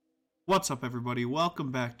What's up, everybody?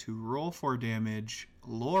 Welcome back to Roll for Damage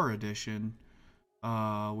Lore Edition. We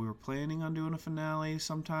were planning on doing a finale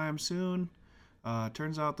sometime soon.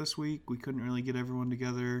 Turns out this week we couldn't really get everyone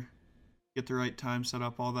together, get the right time set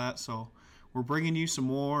up, all that. So we're bringing you some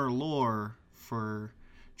more lore for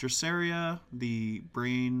Dressaria, the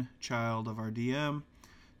brainchild of our DM.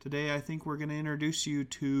 Today, I think we're going to introduce you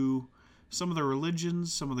to some of the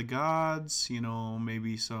religions, some of the gods,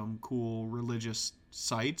 maybe some cool religious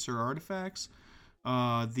sites or artifacts.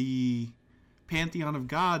 The pantheon of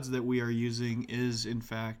gods that we are using is, in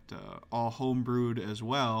fact, all homebrewed as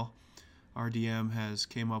well. Our DM has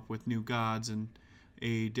came up with new gods and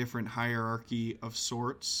a different hierarchy of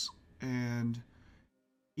sorts, and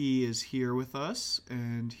he is here with us,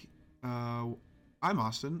 and I'm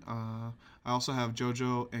Austin. I also have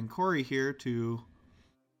Jojo and Kory here to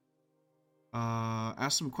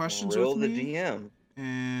ask some questions Real with the me. DM.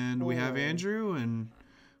 And we have Andrew, and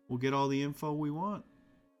we'll get all the info we want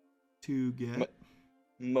to get.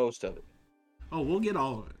 Most of it. Oh, we'll get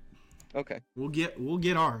all of it. Okay. We'll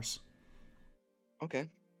get ours. Okay.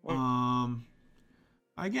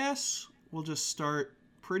 I guess we'll just start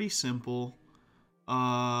pretty simple.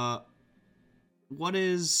 How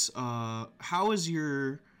is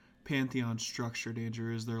your pantheon structured,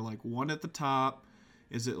 Andrew? Is there like one at the top?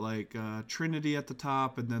 Is it like Trinity at the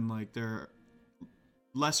top, and then like there are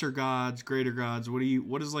lesser gods, greater gods?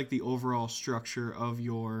 What is like the overall structure of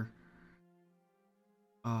your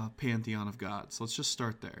pantheon of gods? Let's just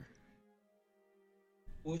start there.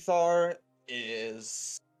 Uthar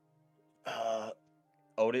is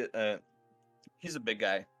Odin. He's a big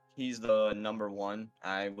guy. He's the number one.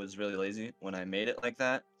 I was really lazy when I made it like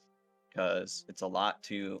that because it's a lot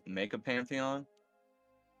to make a pantheon.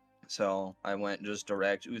 So I went just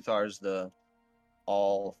direct. Uthar's the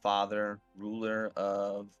all-father ruler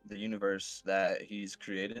of the universe that he's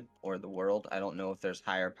created, or the world. I don't know if there's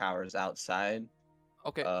higher powers outside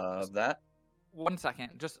of that. 1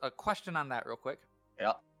 second. Just a question on that real quick.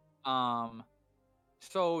 Yeah.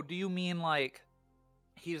 So do you mean like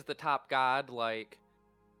he's the top god like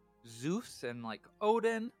Zeus and like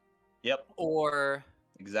Odin? Yep. Or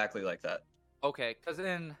exactly like that. Okay, because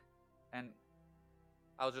and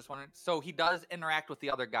I was just wondering, so he does interact with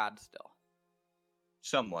the other gods still?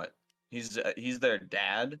 Somewhat. He's their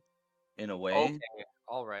dad in a way. Okay,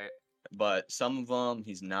 all right. But some of them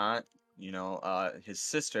he's not. His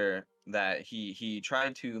sister that he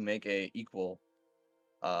tried to make a equal,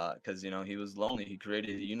 because he was lonely. He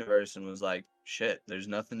created the universe and was like, shit, there's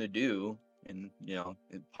nothing to do, and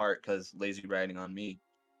in part because lazy writing on me.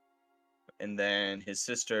 And then his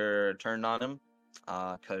sister turned on him,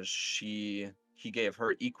 because he gave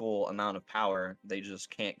her equal amount of power. They just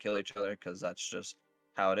can't kill each other because that's just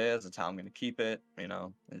how it is. It's how I'm going to keep it. It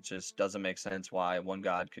just doesn't make sense why one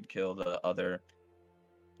god could kill the other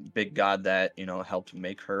big god that helped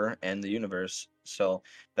make her and the universe. So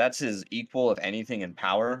that's his equal, if anything, in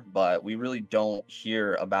power. But we really don't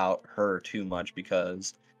hear about her too much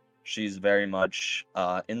because she's very much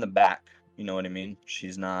in the back. You know what I mean?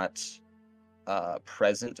 She's not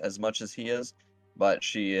present as much as he is, but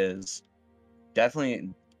she is definitely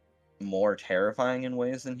more terrifying in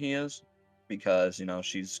ways than he is, because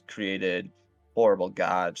she's created horrible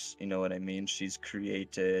gods. You know what I mean? She's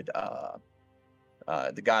created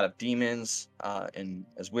the god of demons, and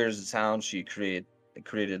as weird as it sounds, she created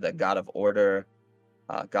the god of order,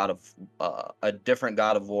 god of a different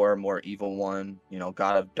god of war, more evil one,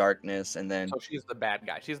 god of darkness. And then So she's the bad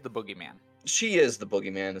guy. She's the boogeyman. She is the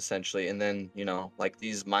boogeyman essentially. And then like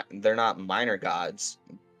these they're not minor gods.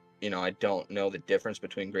 I don't know the difference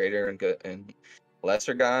between greater and good and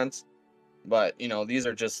lesser gods, but these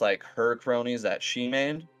are just like her cronies that she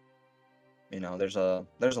made. There's a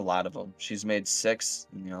lot of them. She's made 6.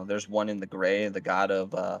 There's one in the gray, the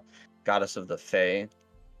goddess of the Fae.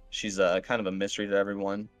 She's kind of a mystery to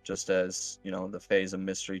everyone, just as the Fae is a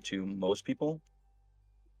mystery to most people.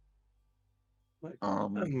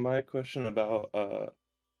 My question about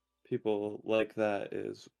people like that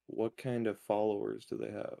is, what kind of followers do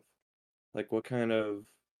they have? Like, what kind of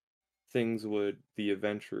things would the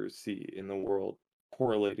adventurers see in the world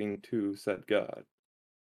correlating to said god?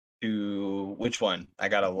 To which one? I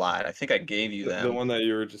got a lot. I think I gave you them. The one that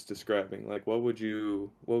you were just describing. Like, what would you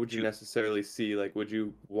necessarily see? Like, would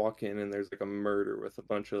you walk in and there's like a murder with a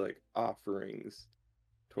bunch of like offerings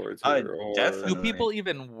towards her? Or Definitely. Do people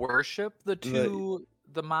even worship the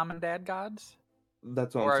mom and dad gods?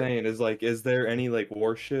 That's what I'm saying. Is there any like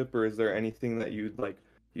worship, or is there anything that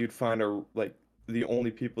you'd find like the only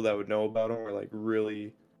people that would know about them are like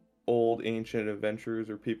really old ancient adventurers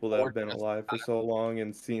or people that Or have been just alive for so long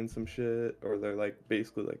and seen some shit, or they're like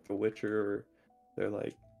basically like the Witcher, or they're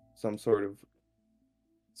like some sort of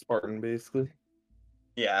Spartan, basically.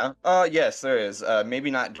 Yeah. Yes, there is.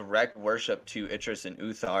 Maybe not direct worship to Idris and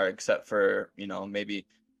Uthar, except for, maybe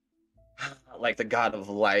like the god of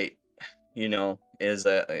light,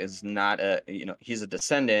 is not a, he's a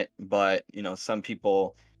descendant, but some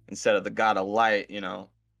people, instead of the god of light,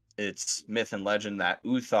 it's myth and legend that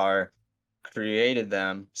Uthar created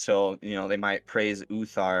them. So, they might praise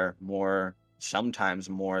Uthar more, sometimes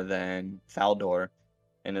more than Faldor.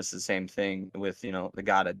 And it's the same thing with, the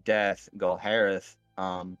god of death, Golharith.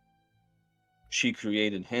 She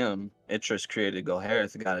created him. Idris created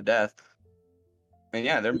Golharith, the god of death. And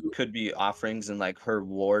yeah, there could be offerings in like her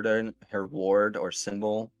ward or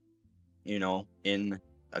symbol, in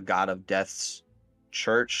a god of death's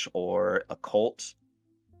church or a cult.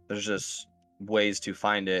 There's just ways to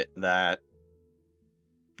find it that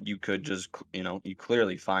you could just, you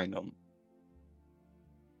clearly find them.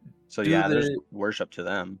 So Do yeah, there's the worship to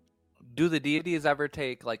them. do the deities ever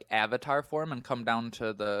take like avatar form and come down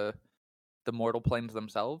to the mortal planes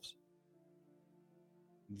themselves?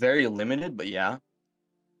 Very limited, but yeah,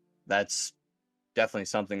 that's definitely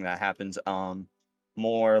something that happens.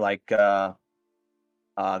 More like the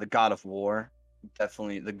god of war,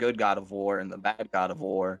 definitely the good god of war and the bad god of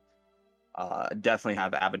war, definitely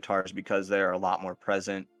have avatars because they're a lot more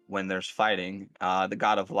present when there's fighting. The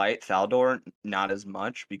god of light, Thaldor, not as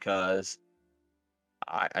much because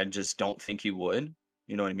I just don't think he would.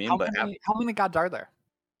 You know what I mean? But How many gods are there?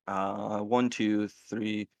 1, 2,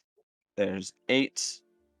 3. There's 8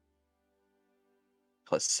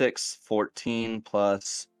 plus 6, 14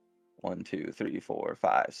 plus 1, 2, 3, 4,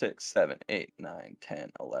 5, 6, 7, 8, 9,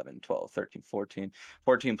 10, 11, 12, 13, 14.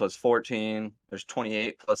 14 plus 14. There's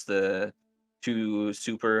 28 plus the 2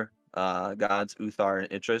 super gods, Uthar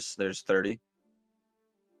and Idris. There's 30.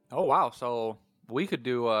 Oh wow, so we could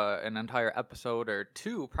do an entire episode or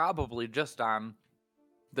two probably just on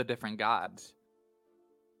the different gods.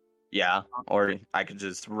 Yeah, or I could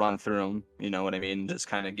just run through them, you know what I mean? Just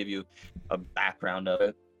kind of give you a background of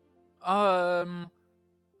it.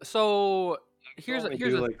 So here's Only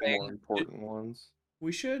here's do a like the thing. more important ones.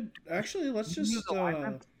 We should actually let's Do you use just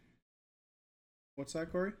alignment? what's that,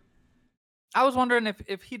 Kory? I was wondering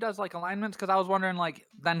if he does like alignments, because I was wondering like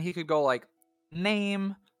then he could go like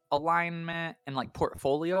name, alignment, and like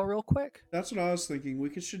portfolio real quick. That's what I was thinking. We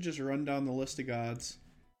should just run down the list of gods.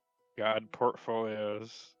 God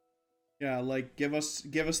portfolios. Yeah, like give us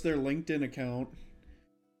their LinkedIn account.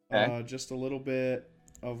 Okay. Just a little bit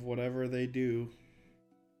of whatever they do.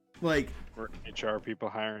 Like, We're HR people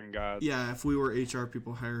hiring gods. yeah, if we were HR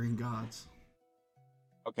people hiring gods.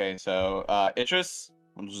 Okay, so Idris,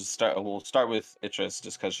 we'll start with Idris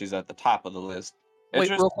just because she's at the top of the list. Wait,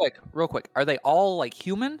 Idris, real quick. Are they all like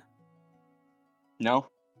human? no,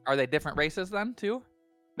 Are they different races then too?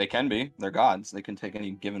 they can be. They're gods. They can take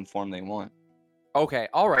any given form they want. Okay,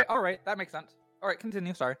 all right, that makes sense. All right,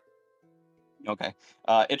 continue. Sorry. Okay.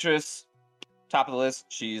 Idris, top of the list.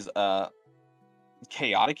 She's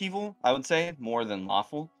chaotic evil, I would say, more than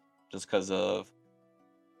lawful, just because of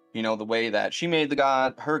the way that she made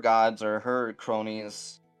her gods or her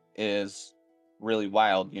cronies is really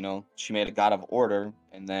wild. She made a god of order,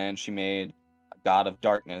 and then she made a god of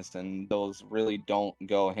darkness, and those really don't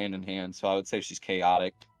go hand in hand. So I would say she's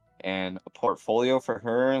chaotic, and a portfolio for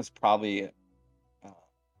her is probably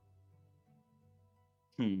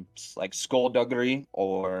like skullduggery,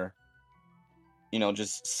 or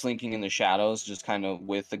just slinking in the shadows, just kind of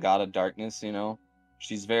with the god of darkness.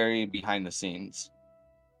 She's very behind the scenes.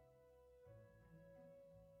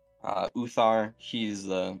 Uthar, he's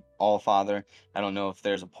the All-Father. I don't know if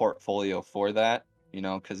there's a portfolio for that,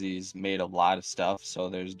 because he's made a lot of stuff. So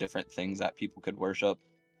there's different things that people could worship,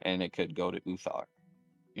 and it could go to Uthar.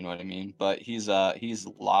 You know what I mean? But he's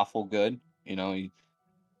lawful good.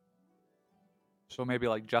 So maybe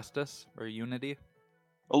like justice or unity.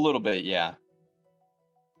 A little bit, yeah.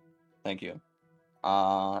 Thank you.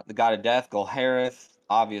 The god of death, Golharith.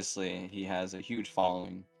 Obviously, he has a huge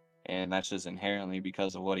following, and that's just inherently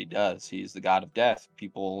because of what he does. He's the god of death.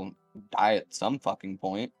 People die at some fucking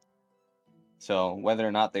point. So whether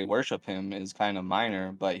or not they worship him is kind of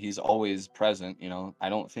minor, but he's always present. I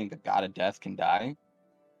don't think a god of death can die,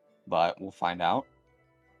 but we'll find out.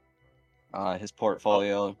 His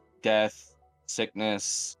portfolio: death,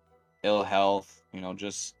 sickness, ill health.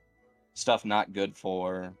 Just stuff not good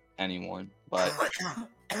for anyone. But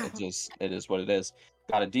it is what it is.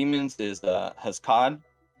 God of demons is Haskad.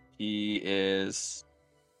 He is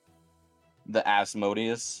the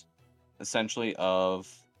Asmodeus, essentially, of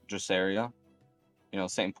Dressaria.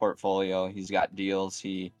 Same portfolio. He's got deals.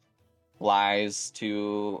 He lies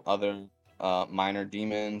to other minor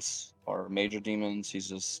demons or major demons. He's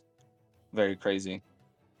just very crazy.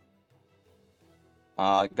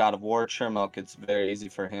 God of War, Chermilk, it's very easy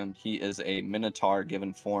for him. He is a Minotaur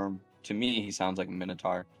given form. To me, he sounds like a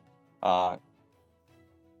Minotaur. God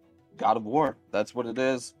of War, that's what it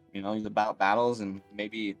is. He's about battles, and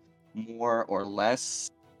maybe more or less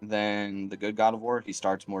than the good God of War. He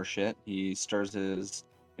starts more shit. He stirs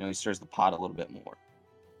he stirs the pot a little bit more.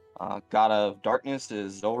 God of Darkness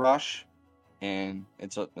is Zorosh, and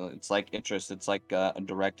it's like interest. It's like a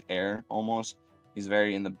direct heir almost. He's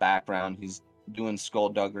very in the background. He's doing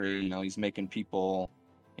skullduggery. He's making people,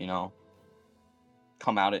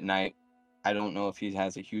 come out at night. I don't know if he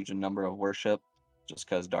has a huge number of worship, just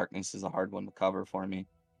because darkness is a hard one to cover for me.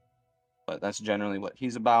 But that's generally what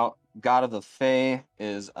he's about. God of the Fae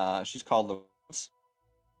is she's called Larunes,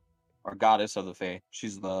 or Goddess of the Fae.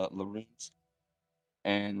 She's the Larunes,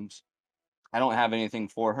 and I don't have anything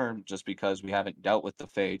for her just because we haven't dealt with the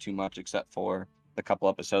Fae too much, except for the couple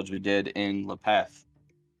episodes we did in Lepeth.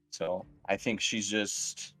 So I think she's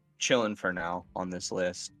just chilling for now on this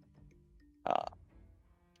list.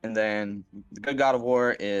 And then the good God of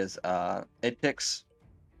War is Itpix.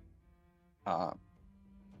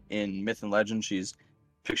 In Myth and Legend, she's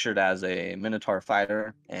pictured as a Minotaur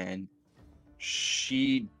fighter, and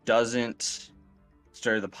she doesn't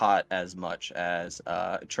stir the pot as much as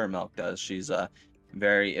Chermilk does. She's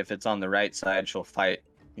if it's on the right side, she'll fight.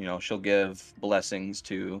 She'll give blessings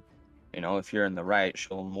to, if you're in the right,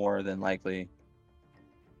 she'll more than likely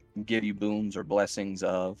give you boons or blessings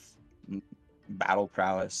of battle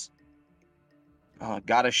prowess.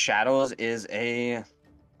 God of Shadows is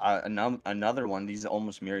another one. These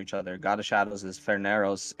almost mirror each other. God of Shadows is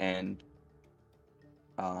Ferneros, and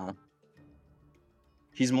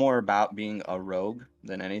he's more about being a rogue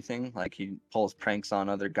than anything. Like, he pulls pranks on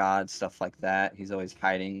other gods, stuff like that. He's always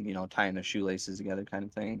hiding, tying their shoelaces together kind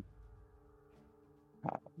of thing.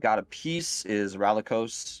 God of Peace is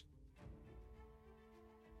Ralikos,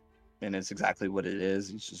 and it's exactly what it is.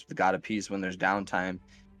 He's just the God of Peace when there's downtime.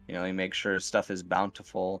 He makes sure stuff is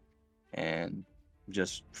bountiful and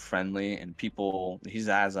just friendly, and he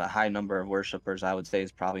has a high number of worshippers. I would say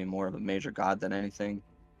is probably more of a major god than anything.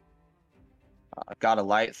 God of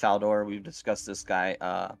Light, Thaldor, we've discussed this guy.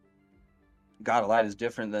 God of Light is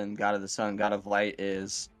different than God of the Sun. God of Light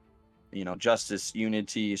is, justice,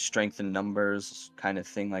 unity, strength in numbers, kind of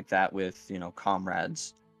thing like that with,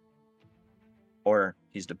 comrades. Or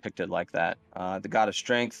he's depicted like that. The God of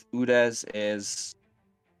Strength, Udes, is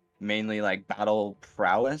mainly like battle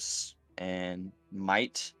prowess and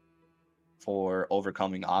might for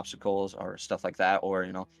overcoming obstacles or stuff like that, or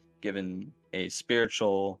given a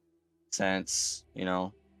spiritual sense,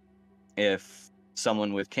 if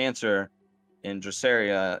someone with cancer in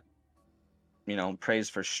Dressaria prays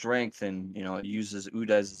for strength and uses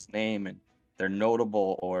Udez's name, and they're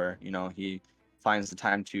notable, or he finds the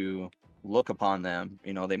time to look upon them,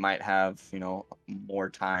 they might have more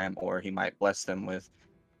time, or he might bless them with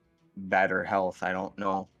better health. I don't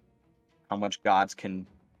know how much gods can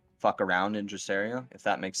fuck around in Dressaria, if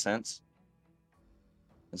that makes sense.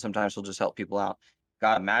 And sometimes he'll just help people out.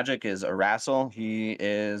 God of Magic is Arasil. He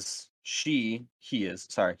is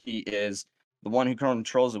the one who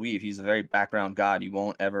controls the weave. He's a very background god. You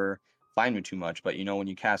won't ever find him too much, but when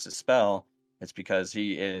you cast a spell, it's because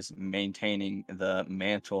he is maintaining the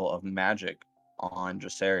mantle of magic on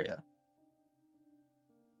Dressaria.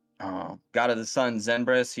 God of the Sun,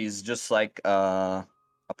 Zenbris. He's just like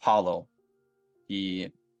Apollo.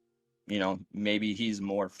 He, maybe he's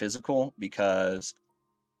more physical, because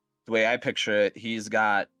the way I picture it, he's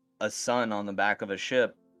got a sun on the back of a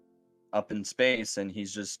ship up in space, and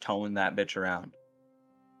he's just towing that bitch around.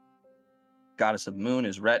 Goddess of Moon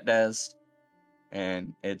is Retdes,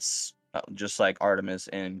 and it's just like Artemis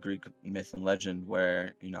in Greek myth and legend,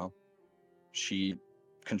 where she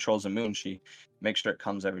controls the moon. She makes sure it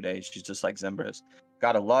comes every day. She's just like Zenbris.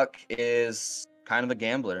 God of Luck is kind of a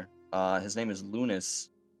gambler. His name is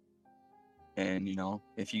Lunas, and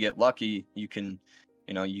if you get lucky, you can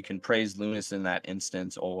praise Lunas in that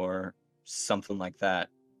instance or something like that.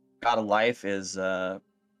 God of Life is to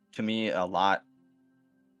me a lot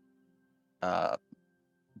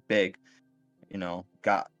big.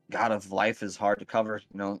 God of Life is hard to cover.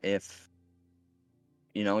 If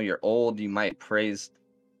you're old, you might praise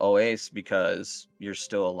Oace because you're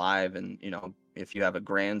still alive, and if you have a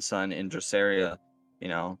grandson in Dressaria,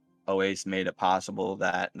 Oace made it possible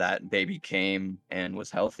that that baby came and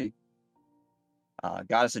was healthy.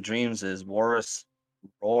 Goddess of Dreams is Russ.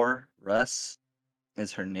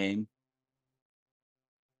 is her name.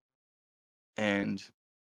 And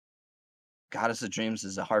Goddess of Dreams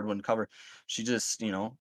is a hard one to cover. She just,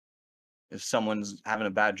 if someone's having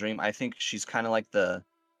a bad dream, I think she's kind of like the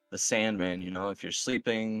Sandman, if you're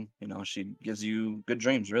sleeping, she gives you good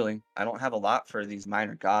dreams, really. I don't have a lot for these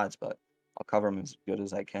minor gods, but I'll cover them as good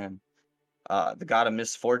as I can. The god of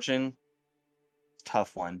misfortune,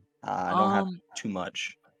 tough one. I don't have too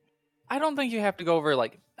much. I don't think you have to go over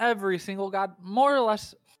like every single god. More or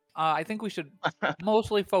less, I think we should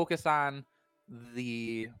mostly focus on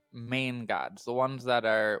the main gods, the ones that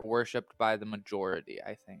are worshipped by the majority.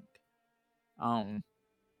 I think.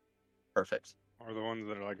 Perfect. Or the ones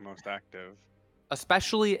that are like most active.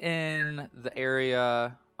 Especially in the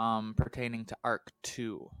area pertaining to Arc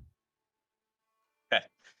 2. Okay,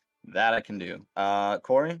 that I can do.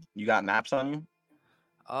 Kory, you got maps on you?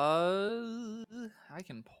 I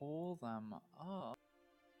can pull them up.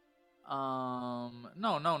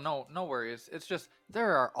 No worries. It's just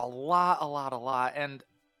there are a lot, and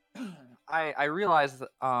I realize that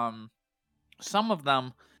some of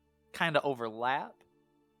them kind of overlap,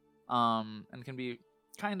 and can be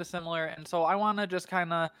kind of similar, and so I want to just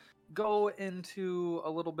kind of go into a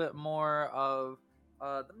little bit more of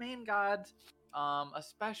the main gods,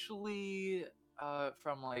 especially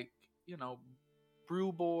from like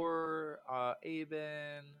Brubor,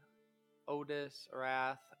 Aben, Otis,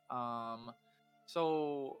 Arath.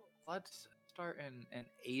 So let's start in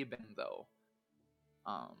Aben though,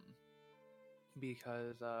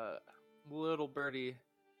 because little birdie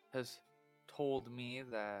has told me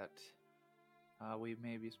that we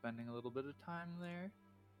may be spending a little bit of time there.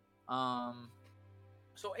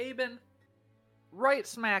 So Aben, right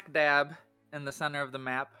smack dab in the center of the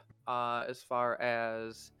map, as far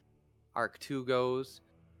as Arc 2 goes.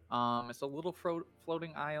 It's a little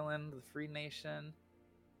floating island, the Free Nation.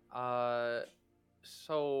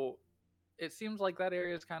 So it seems like that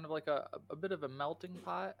area is kind of like a bit of a melting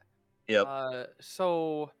pot. Yep.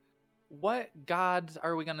 So what gods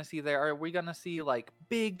are we gonna see there? Are we gonna see like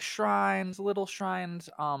big shrines, little shrines?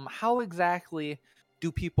 How exactly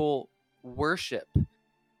do people worship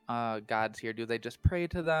gods here? Do they just pray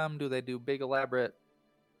to them? Do they do big elaborate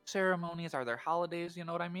ceremonies? Are there holidays? You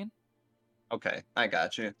know what I mean? Okay, I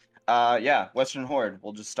got you. Yeah, Western Horde.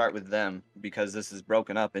 We'll just start with them because this is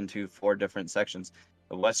broken up into 4 different sections.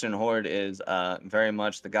 The Western Horde is very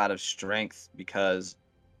much the god of strength because,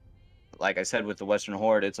 like I said, with the Western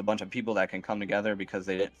Horde, it's a bunch of people that can come together because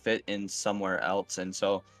they didn't fit in somewhere else. And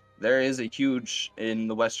so there is a huge in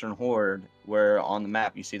the Western Horde where on the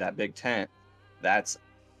map you see that big tent. That's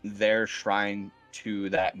their shrine to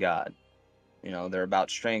that god. They're about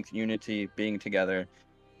strength, unity, being together,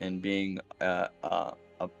 and being a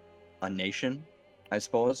nation, I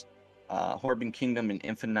suppose. Horban Kingdom and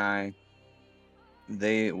Infini,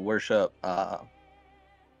 they worship.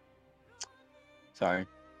 Sorry.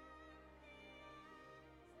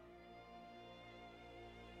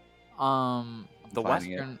 The Finding it.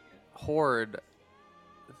 Western Horde.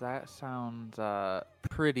 That sounds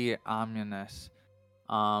pretty ominous.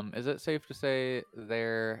 Is it safe to say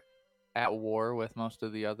they're at war with most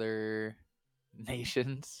of the other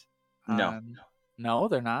nations? No, No,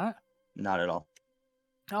 they're not. not at all.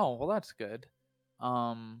 Oh, well, that's good.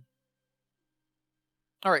 All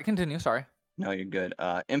right, continue. Sorry. No, you're good.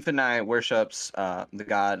 Infini worships the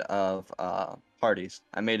god of parties.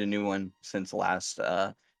 I made a new one since the last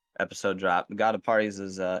episode dropped. The god of parties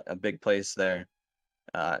is a big place there.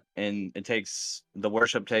 And the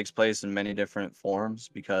worship takes place in many different forms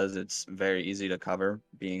because it's very easy to cover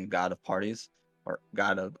being god of parties or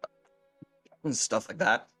god of stuff like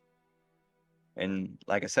that. And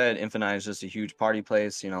like I said, Infini is just a huge party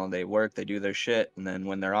place. They work, they do their shit, and then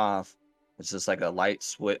when they're off, it's just like a light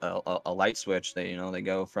switch. A light switch. They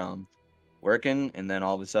go from working, and then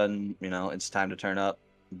all of a sudden, it's time to turn up.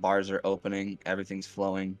 Bars are opening, everything's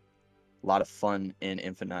flowing. A lot of fun in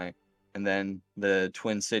Infini. And then the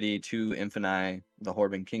Twin City to Infini, the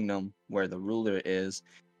Horban Kingdom, where the ruler is,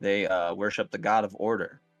 they worship the god of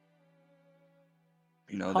order.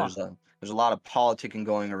 There's a lot of politicking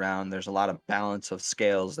going around. There's a lot of balance of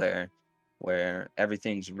scales there, where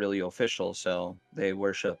everything's really official. So they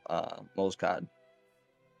worship Most God.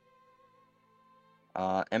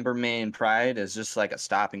 Embermane Pride is just like a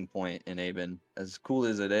stopping point in Aben. As cool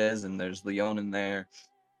as it is, and there's Leonin there,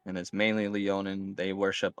 and it's mainly Leonin. They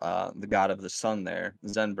worship the god of the sun there,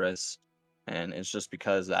 Zenbris, and it's just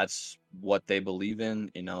because that's what they believe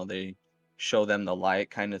in. They show them the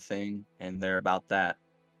light kind of thing, and they're about that.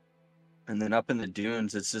 And then up in the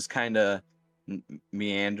dunes, it's just kind of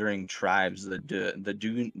meandering tribes. The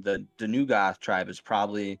Danugoth tribe is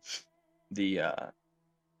probably the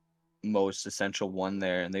most essential one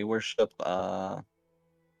there, and they worship the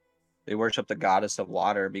goddess of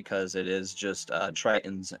water because it is just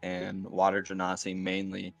Tritons and water genasi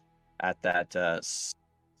mainly at that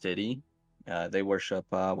city. They worship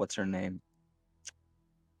what's her name?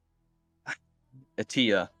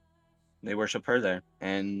 Atia. They worship her there,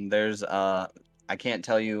 and there's I can't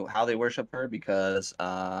tell you how they worship her because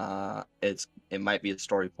it might be a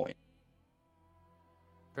story point.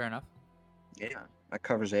 Fair enough. Yeah, that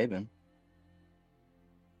covers Aben.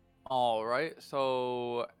 All right.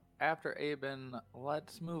 So after Aben,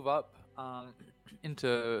 let's move up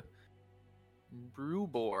into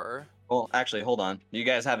Brewbor. Well, actually, hold on. Do you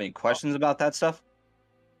guys have any questions about that stuff?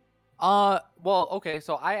 Well, okay.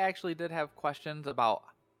 So I actually did have questions about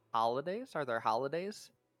holidays. Are there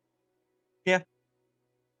holidays? Yeah.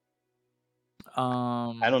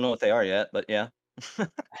 I don't know what they are yet, but yeah.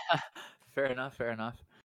 Fair enough. Fair enough.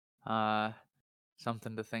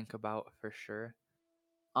 Something to think about for sure.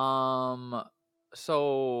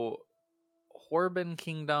 So Horban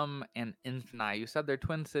Kingdom and Infni, you said they're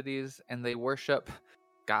twin cities and they worship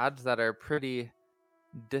gods that are pretty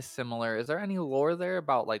dissimilar. Is there any lore there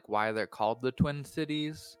about like why they're called the twin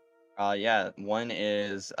cities? Yeah. One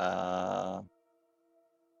is the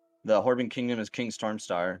Horban Kingdom is King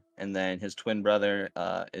Stormstar, and then his twin brother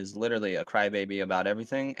is literally a crybaby about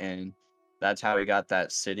everything, and that's how he got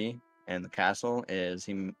that city and the castle. Is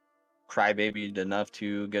he crybabied enough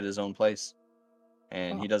to get his own place,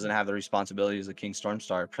 and he doesn't have the responsibilities of King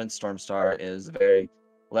Stormstar. Prince Stormstar is very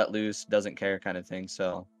let loose, doesn't care kind of thing.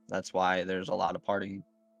 So that's why there's a lot of partying,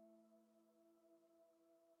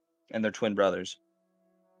 and they're twin brothers.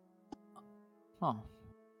 Huh.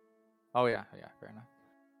 Oh yeah, fair enough.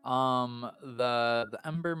 The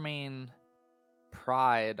Embermane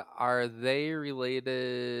Pride, are they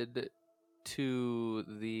related to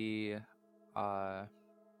the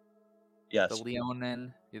Yes. the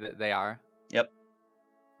Leonin? They are. Yep.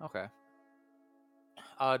 Okay.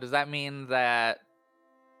 Does that mean that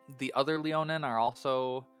the other Leonin are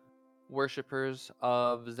also worshippers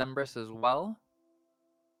of Zembris as well?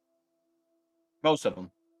 Most of them.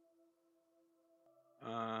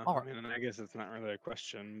 Alright. I mean, I guess it's not really a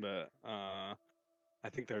question, but I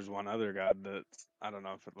think there's one other god that's, I don't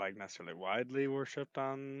know if it like necessarily widely worshipped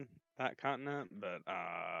on that continent, but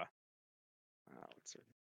what's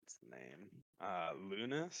the name?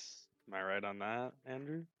 Lunas. Am I right on that,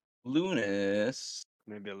 Andrew? Lunas,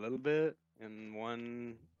 Maybe a little bit in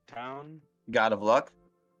one town. god of luck,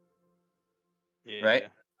 Yeah. right?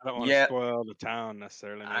 I don't want to Yeah, spoil the town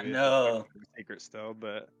necessarily. I Maybe it's like know. a secret still,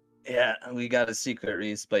 but Yeah, we got a secret,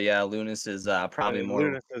 Reese. But yeah, Lunas is probably more.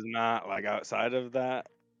 Lunas is not like outside of that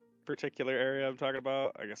particular area I'm talking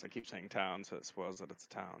about. I guess I keep saying town, so it spoils that it's a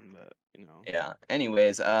town, but you know. Yeah.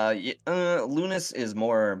 Anyways, Lunas is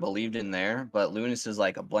more believed in there, but Lunas is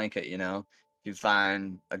like a blanket, you know. You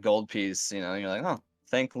find a gold piece, you know, you're like, oh,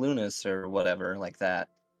 thank Lunas or whatever, like that,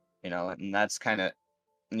 you know. And that's kind of,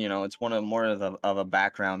 you know, it's one of more of a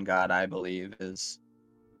background god, I believe, is,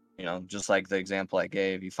 you know, just like the example I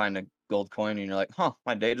gave. You find a gold coin and you're like, huh,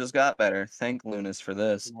 my day just got better. Thank Lunas for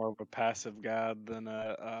this. More of a passive god than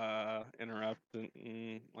a interrupt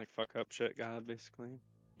and like fuck up shit god, basically.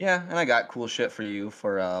 Yeah, and I got cool shit for you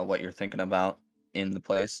for what you're thinking about in the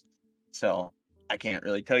place. So I can't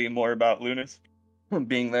really tell you more about Lunas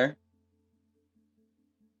being there.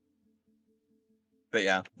 But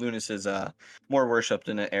yeah, Lunas is more worshipped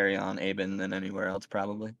in an area on Aben than anywhere else,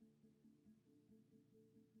 probably.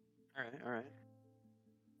 All right.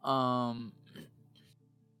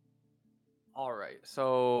 All right.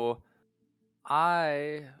 So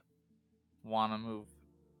I want to move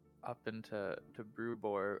up into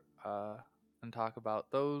Brewbor and talk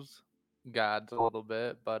about those gods a little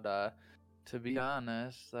bit, but to be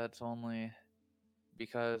honest, that's only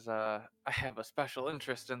because I have a special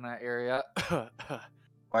interest in that area. Why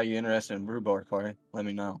are you interested in Brewbor, Kory? Let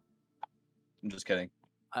me know. I'm just kidding.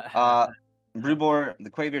 Brewbor, the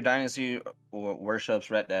Quavier dynasty worships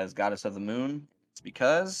Ret as goddess of the moon. It's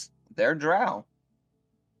because they're drow.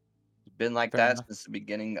 It's been like Fair that enough. since the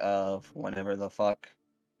beginning of whenever the fuck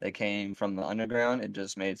they came from the underground. It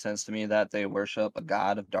just made sense to me that they worship a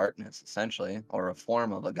god of darkness, essentially, or a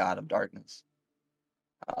form of a god of darkness.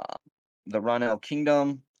 The Runel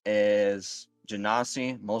Kingdom is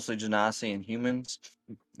Genasi, mostly Genasi and humans,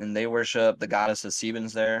 and they worship the goddess of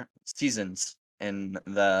seasons there, seasons, and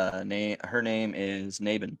her name is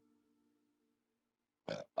Nabin.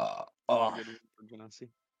 That's a good one for Genasi.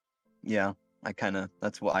 Yeah,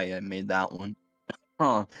 that's why I made that one.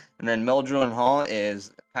 Huh. And then Meldrum Hall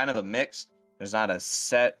is kind of a mix. There's not a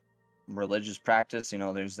set religious practice.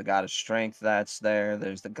 There's the god of strength that's there.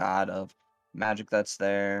 There's the god of magic that's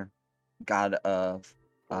there. God of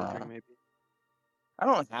Forgery, uh, maybe. I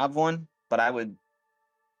don't have one, but I would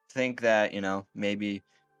think that maybe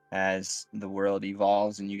as the world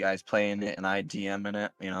evolves and you guys play in it and I DM in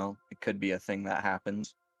it, it could be a thing that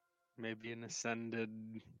happens. Maybe an ascended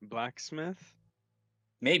blacksmith.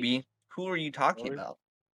 Maybe. Who are you talking Or- about?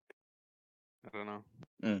 I don't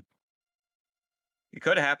know. It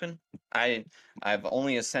could happen. I've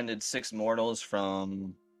only ascended 6 mortals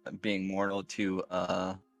from being mortal to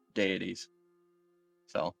deities.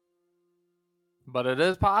 So But it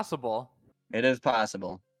is possible. it is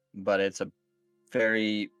possible, but it's a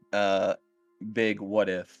very big what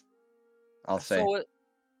if, I'll say.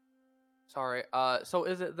 So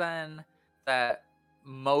is it then that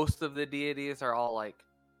most of the deities are all like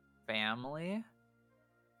family,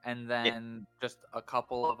 and then just a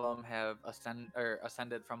couple of them have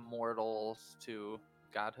ascended from mortals to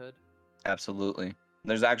godhood? Absolutely.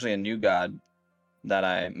 There's actually a new god that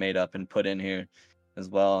I made up and put in here as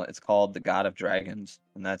well. It's called the God of Dragons,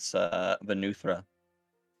 and that's Venuthra.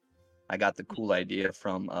 I got the cool idea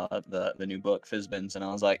from the new book Fizbins, and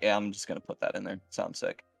I was like, yeah, I'm just gonna put that in there. Sounds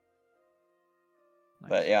sick.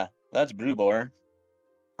 But Nice. yeah, that's Brewbor.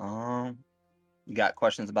 You got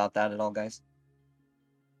questions about that at all, guys?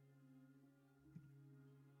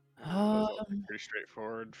 It was all Um, pretty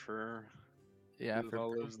straightforward for yeah, who for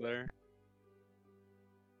all lives there.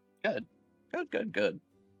 Good.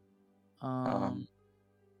 um,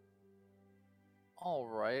 all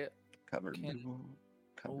right. Covered. Can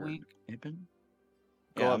Covered. we Ibn?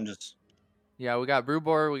 go Yeah, up? I'm just. Yeah, we got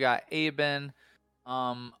Brewbor, we got Aben.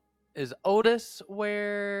 Is Otis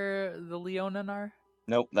where the Leonin are?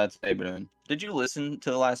 Nope, that's Abraham. Did you listen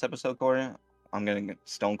to the last episode, Kory? I'm gonna get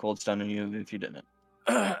stone cold stunning you if you didn't.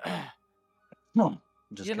 No,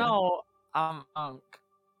 just You kidding. know, I'm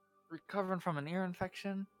recovering from an ear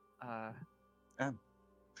infection.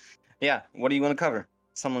 Yeah, what do you want to cover?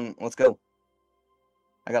 Let's go.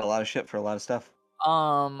 I got a lot of shit for a lot of stuff.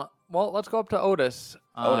 Well, let's go up to Otis.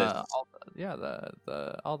 Otis.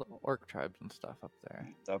 All the orc tribes and stuff up there.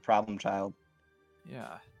 The problem child.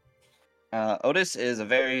 Yeah. Otis is a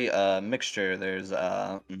very mixture. There's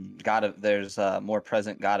more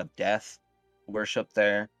present god of death worship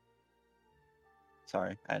there.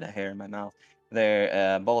 Sorry, I had a hair in my mouth.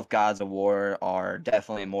 Both gods of war are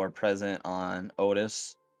definitely more present on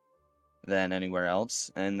Otis than anywhere else.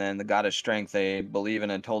 And then the god of strength, they believe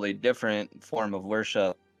in a totally different form of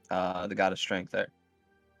worship, the god of strength there.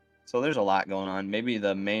 So there's a lot going on. Maybe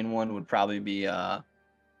the main one would probably be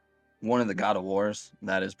one of the god of wars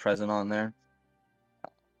that is present on there.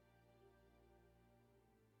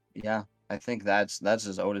 Yeah, I think that's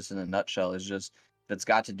just Otis in a nutshell. Is just if it's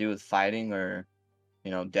got to do with fighting or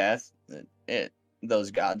death,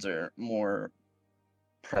 those gods are more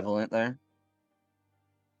prevalent there.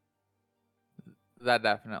 That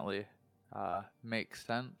definitely makes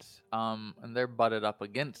sense. And they're butted up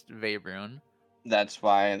against Veybrun. That's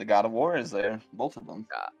why the god of war is there, both of them.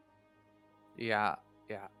 Yeah.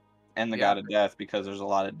 And the god of death, because there's a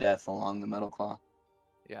lot of death along the Metal Claw.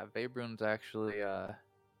 Yeah, Veybrun's actually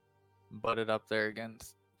butted up there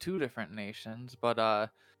against 2 different nations, but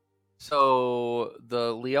so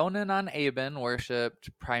the Leonin on Aben worshipped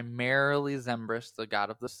primarily Zembris, the god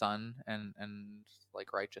of the sun and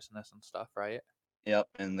like righteousness and stuff, right? Yep,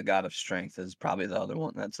 and the god of strength is probably the other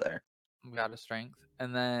one that's there. God of strength.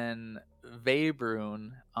 And then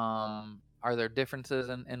Veybrun, are there differences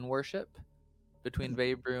in worship between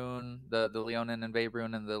Veybrun, the Leonin and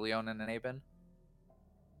Veybrun, and the Leonin and Aben?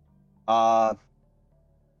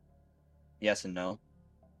 Yes and no.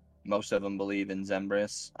 Most of them believe in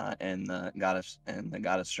Zembris and the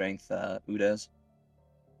god of strength, Udes.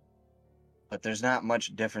 But there's not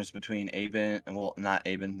much difference between not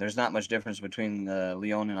Aben. There's not much difference between the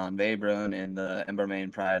Leonin on Veybrun and the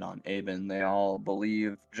Embermane Pride on Aben. They all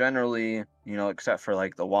believe, generally, except for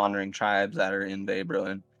like the wandering tribes that are in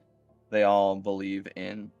Veybrun, they all believe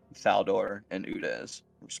in Thaldor and Udes,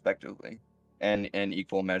 respectively, and in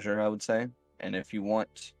equal measure, I would say. And if you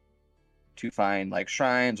want to find like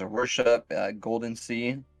shrines or worship, Golden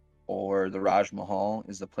Sea or the Raj Mahal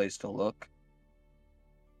is the place to look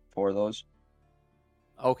for those.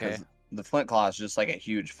 Okay. The Flint Claw is just like a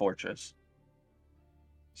huge fortress.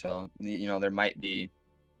 So, there might be,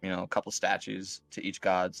 a couple statues to each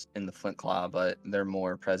gods in the Flint Claw, but they're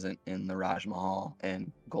more present in the Raj Mahal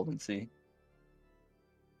and Golden Sea.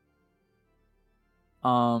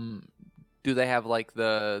 Do they have like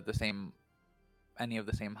the same, any of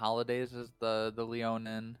the same holidays as the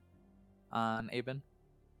Leonin on Aben?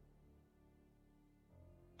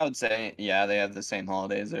 I would say, yeah, they have the same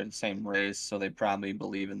holidays. They're the same race, so they probably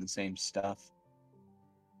believe in the same stuff.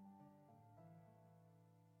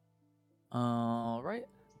 All right.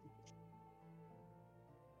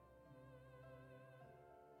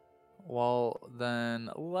 Well, then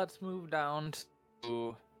let's move down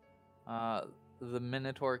to the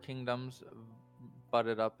Minotaur kingdoms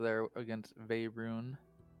butted up there against Veybrun.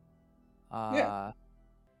 Yeah.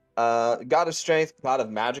 God of strength, God of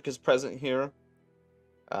magic is present here.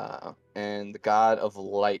 And the god of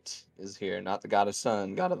light is here, not the god of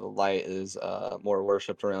sun. God of the light is more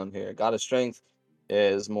worshipped around here. God of strength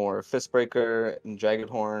is more fistbreaker and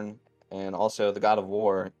dragonhorn, and also the god of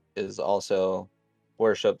war is also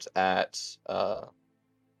worshipped at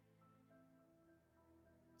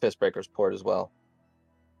fistbreaker's port as well.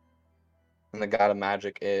 And the god of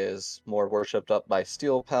magic is more worshipped up by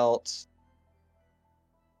steel pelts.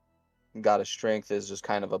 God of strength is just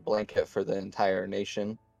kind of a blanket for the entire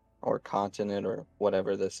nation or continent or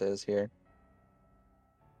whatever this is here.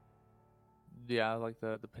 Yeah, like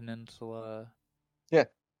the peninsula. Yeah.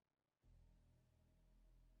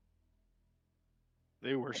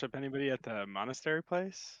 They worship anybody at the monastery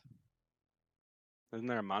place? Isn't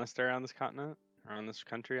there a monastery on this continent? Or on this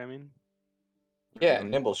country, I mean? Yeah,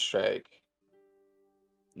 Nimble Strike.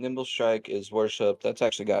 Nimble Strike is worshipped. That's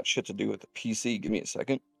actually got shit to do with the PC. Give me a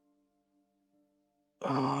second.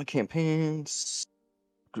 Campaigns.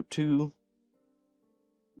 Group 2.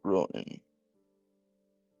 Rolling.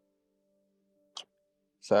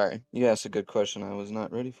 Sorry, you asked a good question I was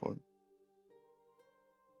not ready for.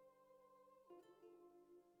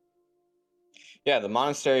 Yeah, the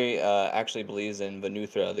monastery actually believes in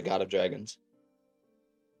Venuthra, the god of dragons.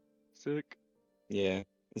 Sick. Yeah,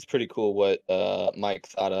 it's pretty cool what Mike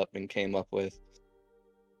thought up and came up with.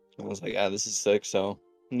 I was like, yeah, this is sick. So,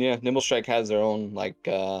 yeah, Nimble Strike has their own, like,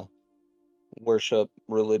 worship,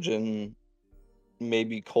 religion,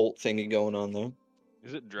 maybe cult thingy going on there.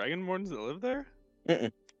 Is it dragonborns that live there?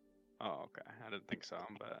 Mm-mm. Oh, okay. I didn't think so,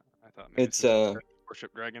 but I thought maybe It's, since they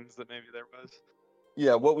worship dragons that maybe there was.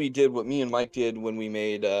 yeah, what me and Mike did when we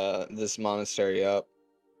made this monastery up,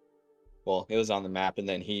 well, it was on the map and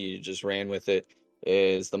then he just ran with it,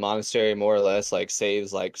 is the monastery more or less like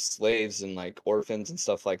saves like slaves and like orphans and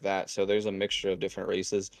stuff like that. So there's a mixture of different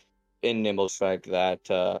races in Nimblespec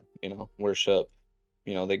that worship,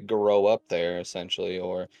 they grow up there essentially,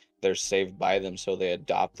 or they're saved by them, so they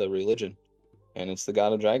adopt the religion. And it's the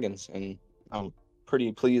god of dragons. And I'm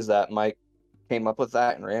pretty pleased that Mike came up with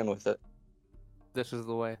that and ran with it. This is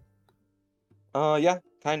the way. Yeah,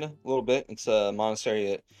 kind of, a little bit. It's a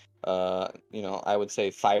monastery that, I would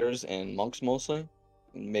say fighters and monks mostly,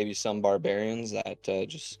 maybe some barbarians that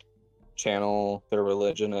just channel their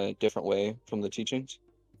religion a different way from the teachings.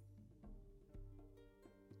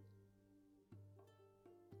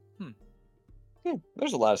 Yeah,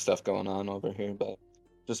 there's a lot of stuff going on over here, but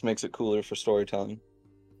just makes it cooler for storytelling.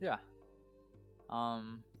 Yeah.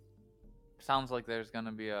 Sounds like there's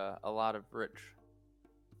gonna be a lot of rich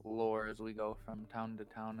lore as we go from town to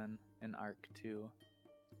town in Arc 2.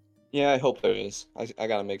 Yeah, I hope there is. I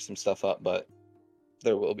gotta make some stuff up, but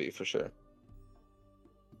there will be for sure.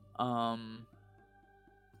 All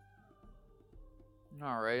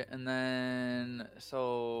right, and then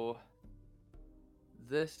so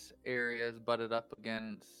this area is butted up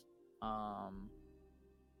against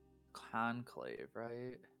Conclave,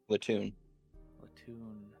 right? Latoon.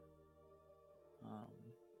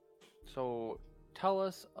 So tell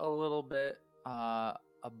us a little bit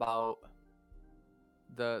about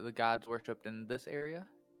the gods worshipped in this area.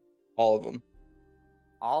 All of them.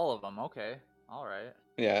 All of them. Okay. All right.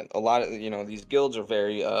 Yeah, a lot of these guilds are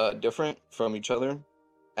very different from each other,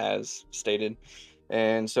 as stated,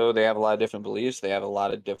 and so they have a lot of different beliefs. They have a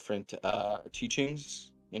lot of different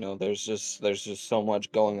teachings. There's just so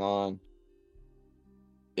much going on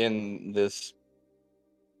in this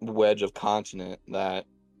wedge of continent that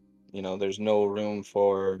there's no room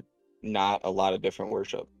for not a lot of different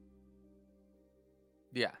worship.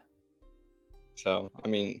 Yeah. So I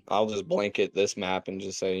mean, I'll just blanket this map and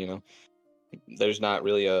just say there's not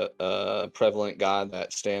really a prevalent god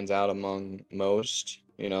that stands out among most.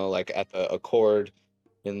 Like at the Accord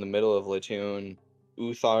in the middle of Latoon,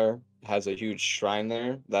 Uthar has a huge shrine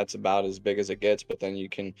there. That's about as big as it gets, but then you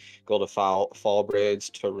can go to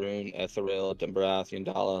Fallbraids, Tarun, Etheril, Dembrath,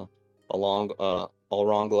 Yandala,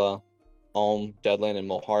 Alrongla, Ulm, Deadland, and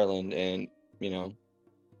Mulharland, and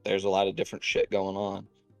there's a lot of different shit going on.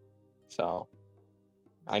 So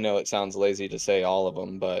I know it sounds lazy to say all of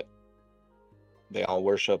them, but they all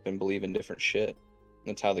worship and believe in different shit.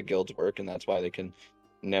 That's how the guilds work, and that's why they can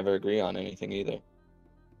never agree on anything either.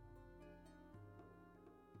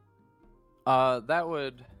 That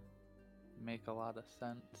would make a lot of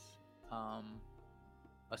sense.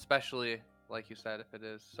 Especially like you said, if it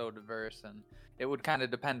is so diverse, and it would kind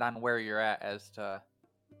of depend on where you're at as to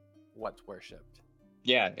what's worshipped.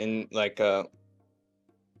 Yeah, and like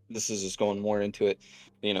this is just going more into it.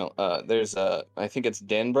 There's I think it's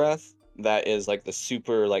Denbreath that is like the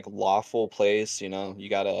super like lawful place. You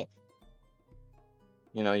gotta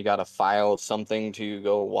file something to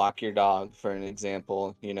go walk your dog, for an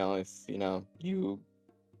example. If you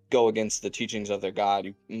go against the teachings of their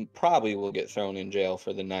god, you probably will get thrown in jail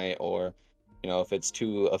for the night, or if it's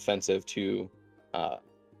too offensive to uh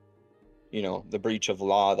the breach of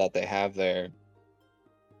law that they have there,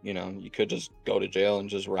 you could just go to jail and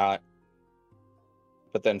just rot.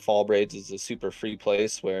 But then Fall Braids is a super free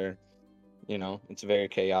place where it's very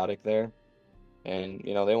chaotic there, and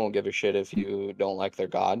they won't give a shit if you don't like their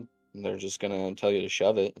god. They're just gonna tell you to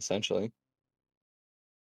shove it, essentially.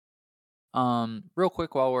 Real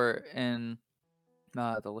quick, while we're in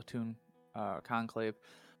the Latoon conclave,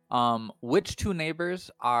 which two neighbors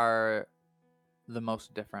are the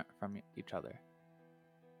most different from each other?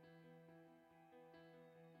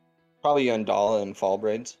 Probably Yandala and Fall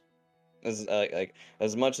Braids.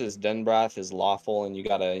 As much as Denbrath is lawful, and you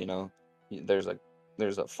gotta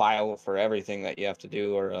there's a file for everything that you have to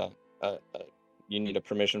do, or you need a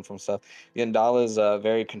permission from stuff. Yandala is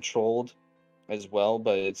very controlled as well,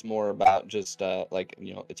 but it's more about just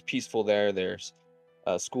it's peaceful there. There's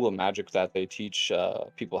a school of magic that they teach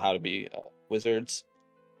people how to be wizards.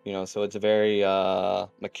 So it's very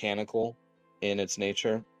mechanical in its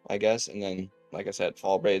nature, I guess. And then, like I said,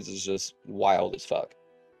 Fall Braids is just wild as fuck.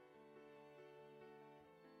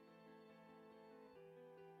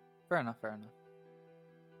 Fair enough.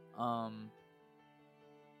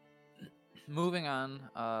 Moving on,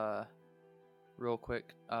 real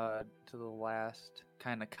quick, to the last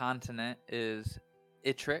kind of continent is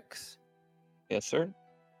Itrix. Yes, sir.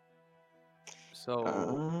 So,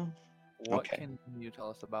 what okay. can you tell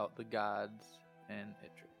us about the gods in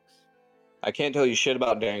Itrix? I can't tell you shit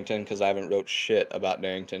about Darrington because I haven't wrote shit about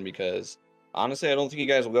Darrington, because honestly, I don't think you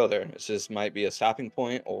guys will go there. It just might be a stopping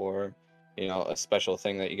point, or a special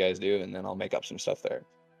thing that you guys do, and then I'll make up some stuff there.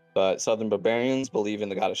 But Southern barbarians believe in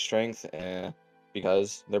the god of strength, and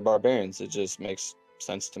because they're barbarians, it just makes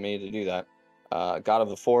sense to me to do that. God of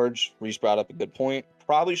the Forge, Reese brought up a good point.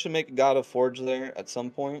 Probably should make a god of Forge there at some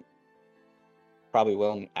point. Probably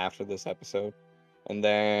will after this episode. And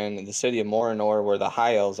then the city of Morinor, where the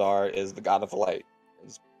High Elves are, is the god of light.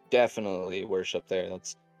 It's definitely worship there.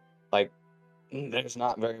 That's like, there's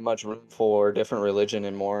not very much room for different religion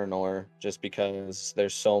in Morinor, just because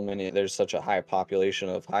there's such a high population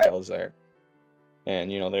of High Elves there.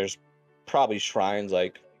 And there's probably shrines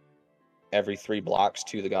like every 3 blocks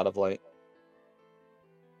to the god of light.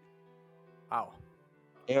 Wow.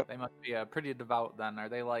 Yep. They must be pretty devout then. Are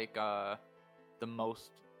they like the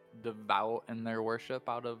most devout in their worship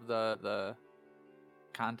out of the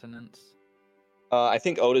continents? I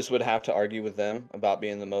think Otis would have to argue with them about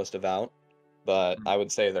being the most devout, but I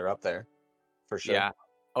would say they're up there for sure. Yeah,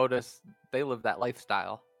 Otis, they live that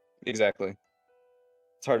lifestyle. Exactly.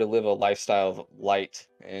 It's hard to live a lifestyle of light,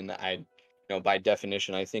 and by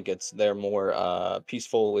definition, I think they're more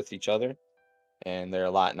peaceful with each other, and they're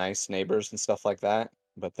a lot nice neighbors and stuff like that.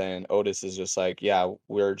 But then Otis is just like, yeah,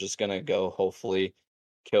 we're just gonna go hopefully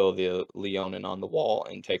kill the Leonin on the wall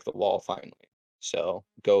and take the wall finally. So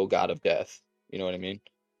go, God of Death. You know what I mean?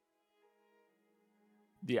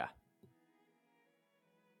 Yeah.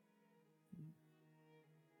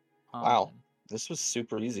 Wow, this was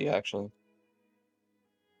super easy, actually.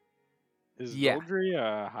 Is Yeah. Doldry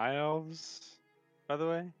High Elves, by the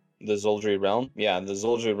way? The Zoldri realm? Yeah, the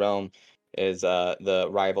Zoldri realm is the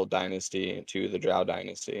rival dynasty to the Drow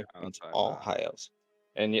dynasty. Yeah, It's that's what I all thought. High Elves.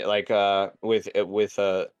 And like with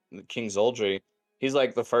King Zoldri, he's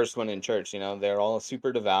like the first one in church. They're all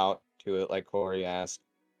super devout to it, like Kory asked.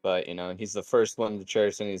 But he's the first one to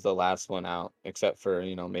church, and he's the last one out, except for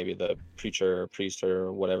maybe the preacher or priest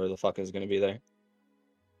or whatever the fuck is gonna be there.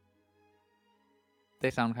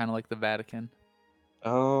 They sound kind of like the Vatican.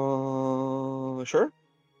 Sure.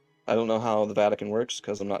 I don't know how the Vatican works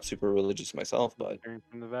because I'm not super religious myself, but Hearing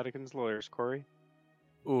from the Vatican's lawyers, Kory.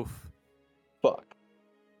 Oof. fuck.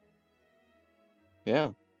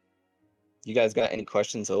 Yeah. You guys got any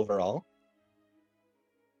questions overall?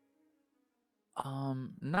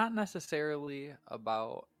 Not necessarily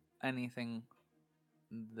about anything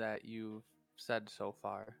that you've said so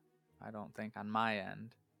far. I don't think on my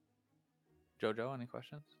end. Jojo, any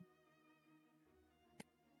questions?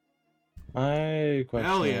 My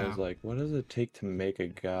question yeah. is like, what does it take to make a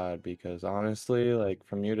god? Because honestly, like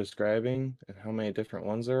from you describing and how many different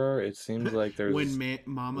ones there are, it seems like there's When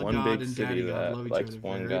Mama one God big and city Daddy God that love each likes other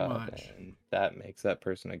one very god, much. and that makes that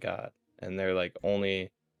person a god. And they're like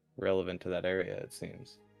only relevant to that area, it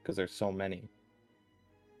seems, because there's so many.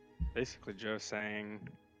 Basically, Joe's saying,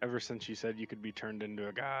 ever since you said you could be turned into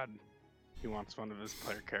a god, he wants one of his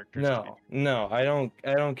player characters to be. No, I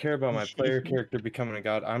don't care about my player character becoming a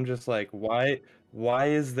god. I'm just like, why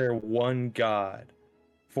is there one god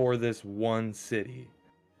for this one city?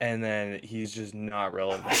 And then he's just not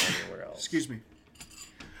relevant anywhere else. Excuse me.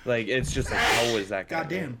 Like it's just like, how is that guy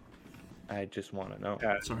Goddamn. made? I just want to know.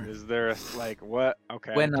 Yeah, Sorry. is there a, like what?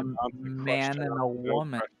 Okay. When to a bounce the man question and off a of Joe's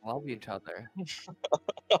woman question. love each other.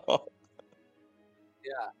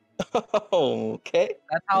 Okay.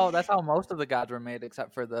 That's how most of the gods were made,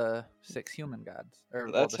 except for the 6 human gods. Or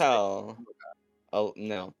well, That's the 6 how. Oh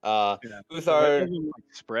no. Yeah. But Uthar. doesn't, like,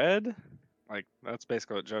 spread? Like that's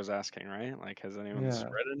basically what Joe's asking, right? Like, has anyone Yeah.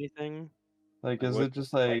 spread anything? Like, Like, is what? it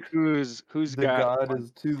just Like, like who's the got god like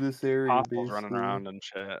is to this area apostles running basically? around and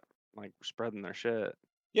shit, like spreading their shit?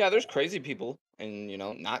 Yeah, there's crazy people and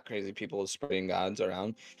not crazy people spreading gods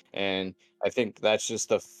around, and I think that's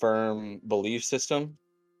just a firm belief system.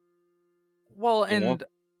 Well, You know? and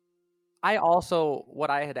I also what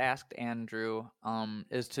I had asked Andrew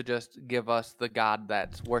is to just give us the god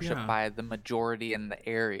that's worshipped Yeah. by the majority in the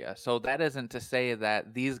area. So that isn't to say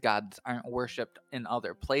that these gods aren't worshipped in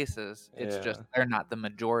other places. It's just Yeah. they're not the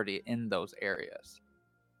majority in those areas.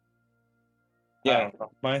 I Yeah. don't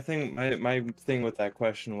know. My thing with that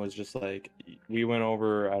question was just like we went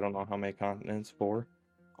over I don't know how many continents, 4.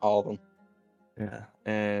 All of them. Yeah,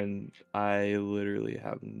 and I literally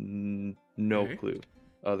have no Okay. clue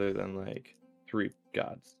other than like 3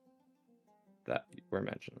 gods that were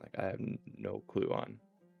mentioned. Like I have no clue on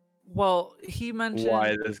Well, he mentioned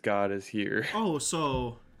why this god is here. Oh,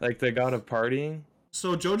 so Like the god of partying?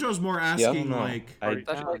 JoJo's more I asking don't know. like I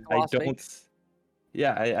especially like I Las don't. Vegas.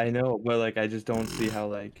 Yeah, I know, but like I just don't see how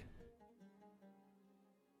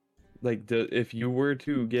if you were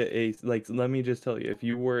to get a let me just tell you, if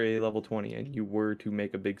you were a level 20 and you were to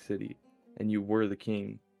make a big city and you were the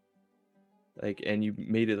king, like and you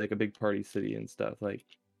made it like a big party city and stuff, like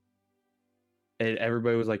and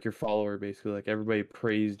everybody was like your follower basically, like everybody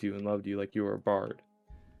praised you and loved you like you were a bard.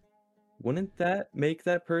 Wouldn't that make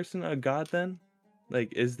that person a god then?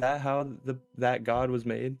 Like is that how that god was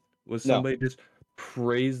made? Was No. somebody just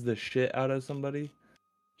praise the shit out of somebody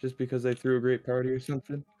just because they threw a great party or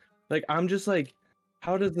something? Like I'm just like,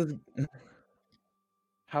 how does this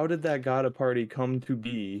how did that god of party come to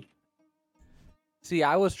be? See,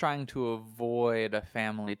 I was trying to avoid a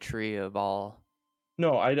family tree of all.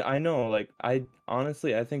 No, I know, like I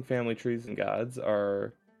honestly I think family trees and gods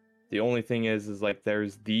are the only thing is like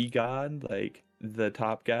there's the god, like the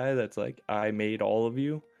top guy that's like I made all of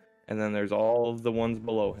you, and then there's all of the ones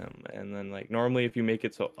below him. And then like normally if you make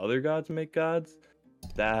it so other gods make gods,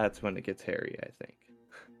 that's when it gets hairy, I think.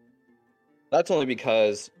 That's only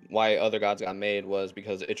because why other gods got made was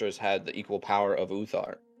because Idris had the equal power of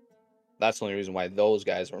Uthar. That's the only reason why those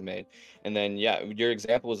guys were made. And then yeah, your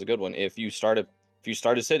example is a good one. If you start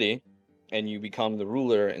a city and you become the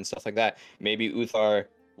ruler and stuff like that, maybe Uthar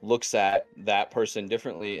looks at that person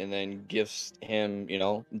differently and then gives him,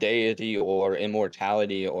 deity or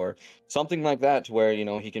immortality or something like that to where,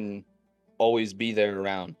 he can always be there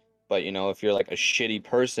around. But if you're like a shitty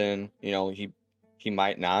person, he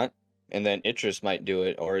might not. And then Idris might do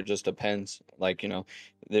it, or it just depends. Like,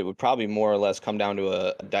 it would probably more or less come down to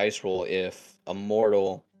a dice roll if a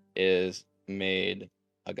mortal is made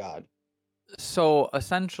a god. So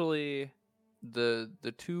essentially, the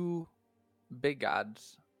 2 big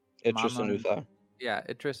gods, Idris and Mama, Uthar. yeah,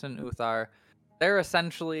 Idris and Uthar, they're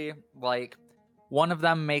essentially like one of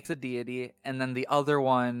them makes a deity, and then the other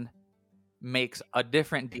one makes a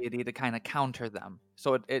different deity to kind of counter them.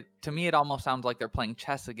 So it to me it almost sounds like they're playing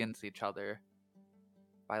chess against each other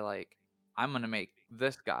by like I'm gonna make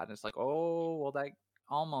this god. And it's like, oh well, that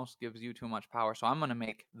almost gives you too much power, so I'm gonna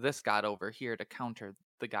make this god over here to counter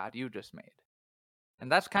the god you just made.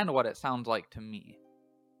 And that's kind of what it sounds like to me.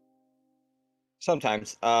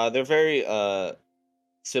 Sometimes. They're very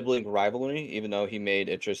sibling rivalry, even though he made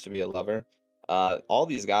Idris to be a lover. All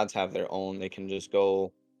these gods have their own. They can just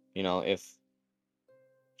go, if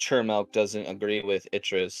Churmelk doesn't agree with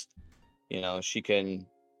Idris, she can.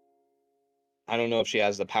 I don't know if she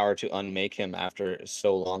has the power to unmake him after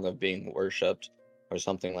so long of being worshipped or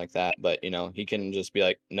something like that. But he can just be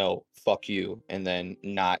like, no, fuck you, and then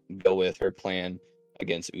not go with her plan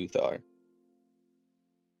against Uthar.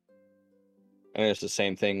 And it's the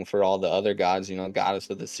same thing for all the other gods, goddess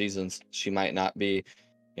of the seasons. She might not be,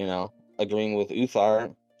 agreeing with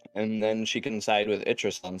Uthar, and then she can side with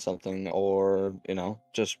Idris on something, or,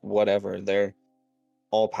 just whatever. They're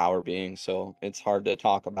all power beings, so it's hard to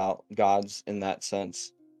talk about gods in that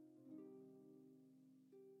sense.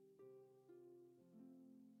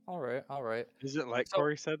 All right. Is it like So-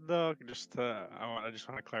 Kory said though? I just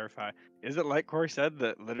want to clarify. Is it like Kory said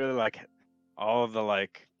that literally like all of the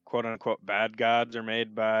like quote unquote bad gods are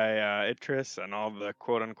made by Idris, and all the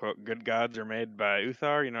quote unquote good gods are made by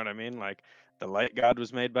Uthar? You know what I mean? Like the light god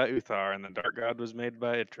was made by Uthar, and the dark god was made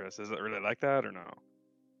by Idris. Is it really like that or no?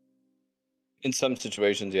 In some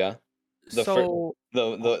situations, yeah. So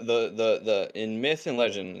The in myth and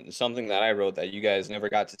legend, something that I wrote that you guys never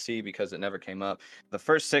got to see because it never came up. The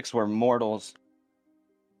first 6 were mortals,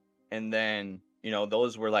 and then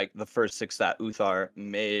those were like the first 6 that Uthar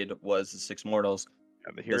made was the 6 mortals.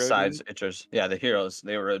 Yeah, the hero Besides dude? Idris, yeah, the heroes.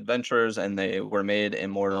 They were adventurers, and they were made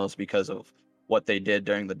immortals because of what they did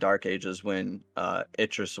during the Dark Ages when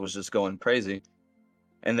Idris was just going crazy.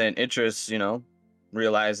 And then Idris,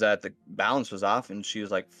 realized that the balance was off, and she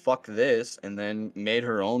was like, "Fuck this," and then made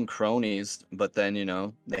her own cronies. But then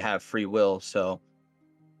they have free will, so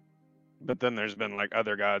But then there's been like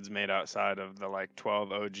other gods made outside of the like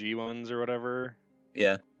 12 OG ones or whatever.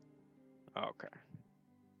 yeah. Okay.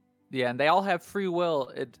 yeah, and they all have free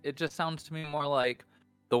will. It just sounds to me more like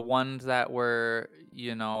the ones that were,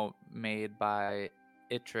 made by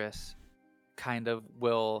Idris kind of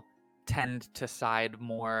will tend to side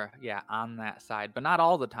more, on that side, but not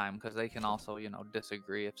all the time, because they can also,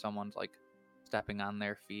 disagree if someone's like stepping on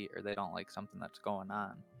their feet or they don't like something that's going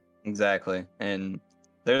on. Exactly. And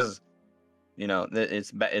there's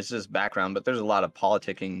it's just background, but there's a lot of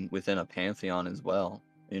politicking within a pantheon as well.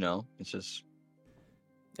 It's just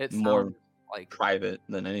It more sounds like private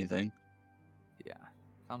than anything.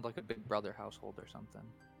 sounds like a Big Brother household or something,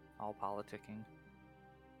 all politicking.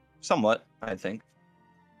 Somewhat, I think.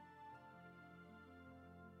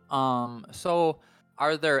 So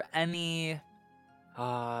are there any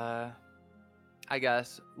I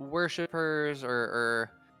guess worshippers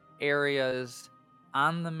or areas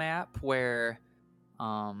on the map where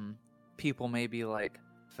people may be like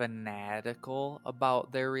fanatical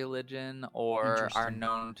about their religion, or are Interesting.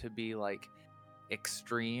 known to be like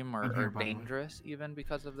extreme I'm or, here, or by the way. dangerous even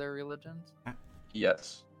because of their religions?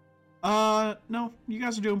 Yes. No, you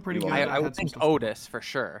guys are doing pretty You good. want I me would had some think stuff going on. Otis for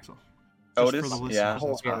sure. So, Otis, for the listeners, yeah.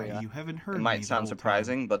 that's why Area. you haven't heard It me might the sound whole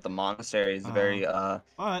surprising, but the monastery is very time.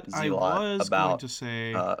 But I zealot was going about to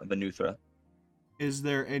say, Venuthra. is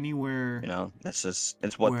there anywhere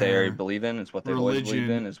It's what they where believe in. It's what they've always believed in.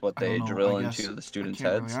 religion? It's what I don't they know. drill I guess into the I students'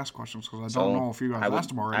 can't heads. really ask questions because I So don't know if you guys asked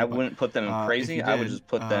them already. I but, wouldn't put them in if crazy. you I would did, just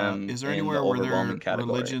put them is there in the anywhere where overwhelming their category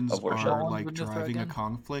religions of worship. are How like long is Venuthra driving a again?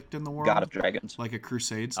 conflict in the world? God of Dragons. Like a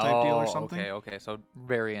Crusades type deal or Oh, something? okay. So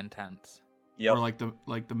very intense. Yep. Or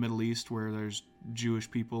like the Middle East where there's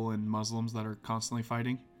Jewish people and Muslims that are constantly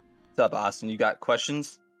fighting? What's up, Austin? You got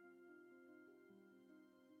questions?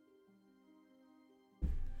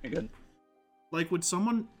 You're good. Like, would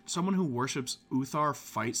someone who worships Uthar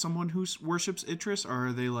fight someone who worships Idris, or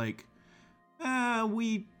are they like,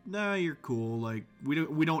 you're cool. Like,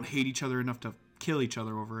 we don't hate each other enough to kill each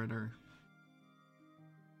other over it, or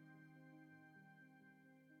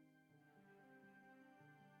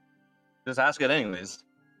Just ask it anyways.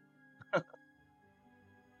 That's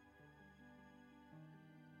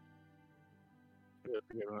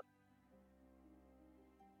a good one.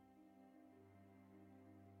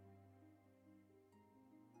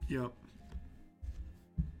 yep.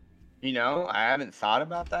 I haven't thought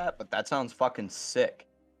about that, but that sounds fucking sick,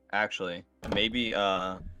 actually. Maybe,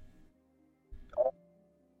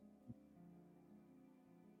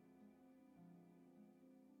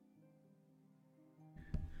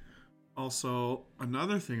 Also,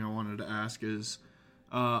 another thing I wanted to ask is,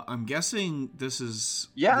 I'm guessing this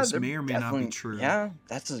there may or may not be definitely- true. Yeah,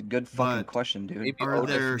 that's a good fucking But question, dude. Maybe Are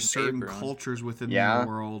Otis there and certain Gabriel. cultures within Yeah, the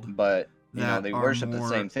world but that they are worship the more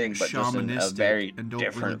same thing, but just in a shamanistic very and don't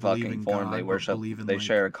different really believe fucking in form. God, They but worship. believe in, They like,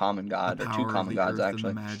 share a common the god, or two power of common the gods, earth actually.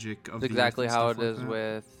 and the magic of It's the earth exactly and how stuff it like is that?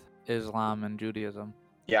 with Islam and Judaism.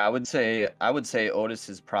 Yeah, I would say Otis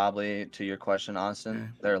is probably, to your question, Austin. Okay.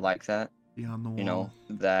 They're like that. Beyond the wall.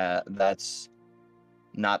 That's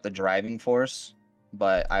not the driving force,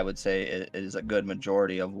 but I would say it is a good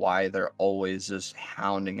majority of why they're always just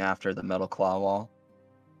hounding after the metal claw wall.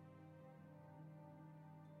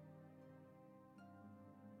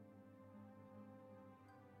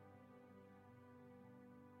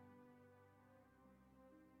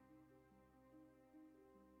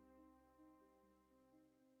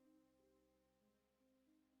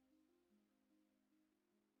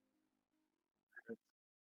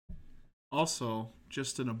 Also,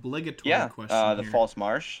 just an obligatory Yeah, question the here. false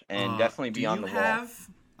marsh, and definitely do beyond you the wall. have?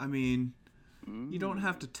 I mean, you don't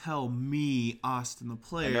have to tell me, Austin the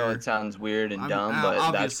player. I know it sounds weird and I'm dumb,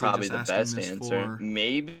 but that's obviously probably just the asking best this answer.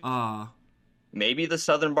 for, Maybe the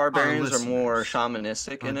Southern Barbarians are more listeners.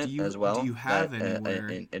 shamanistic in do it you- as well. do you have that, anywhere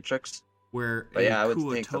in Itrix? where But a yeah, I would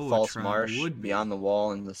think the Kuatoa false tribe marsh, would be? beyond the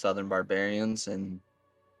wall, and the Southern Barbarians, and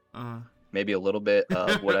Uh, maybe a little bit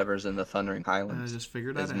of whatever's in the Thundering I Highlands just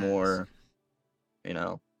figured I'd is ask. more,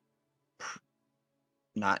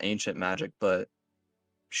 not ancient magic, but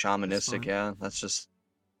shamanistic. fine. Yeah, that's just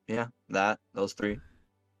those three.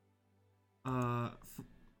 For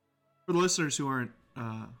the listeners who aren't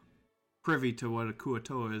privy to what a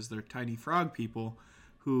Kuatoa is, they're tiny frog people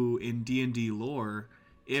who, in D&D lore,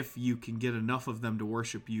 if you can get enough of them to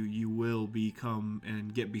worship you, you will become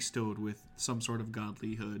and get bestowed with some sort of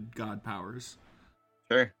godlyhood, god powers.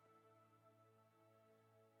 Sure.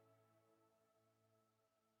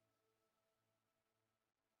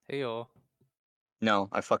 Heyo. No,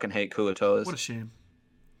 I fucking hate Kuatoas. What a shame.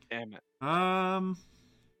 Damn it.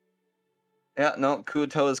 Yeah, no,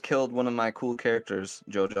 Kuatoas killed one of my cool characters,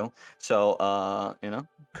 Jojo. So,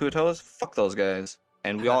 Kuatoas, fuck those guys.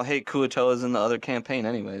 And we all hate Kuatoas in the other campaign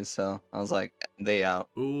anyways, so I was like, they out.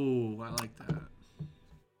 Ooh, I like that.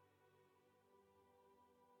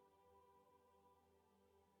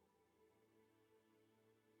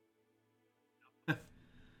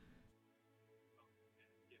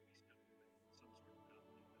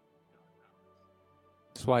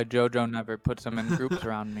 That's why JoJo never puts them in groups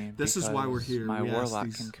around me. This is why we're because here. My We ask warlock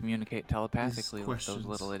these- can communicate telepathically with those questions.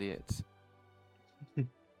 little idiots.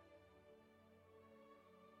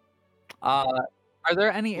 Are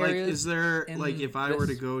there any Like, areas is there, in like, if I were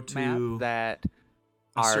to this go map to that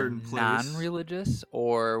a are certain place, non-religious,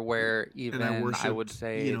 or where even I would worshipped,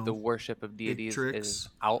 say the worship of deities Itrix, is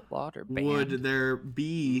outlawed or banned? would there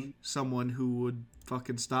be someone who would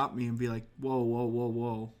fucking stop me and be like, whoa, whoa, whoa,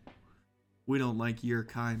 whoa, we don't like your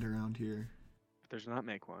kind around here? There's not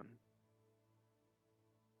make one.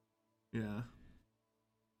 Yeah.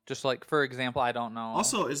 Just like, for example, I don't know.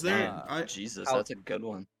 Also, is there... Jesus, how- that's a good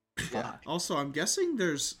one. Yeah. Also, I'm guessing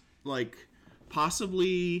there's, like,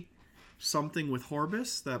 possibly something with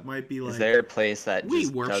Horbus that might be like... Is there a place that we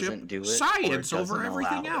just worship doesn't do it? science or over doesn't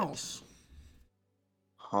everything allow it? else.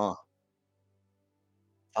 Huh.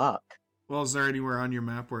 Fuck. Well, is there anywhere on your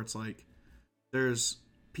map where it's like there's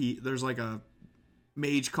like a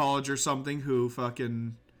mage college or something who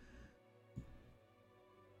fucking...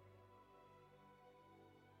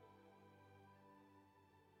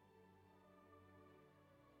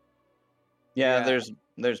 Yeah,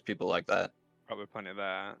 there's people like that. Probably plenty of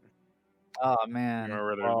that. Oh man. You know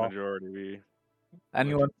where there's Well, majority be.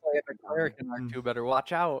 anyone playing the cleric in R2 better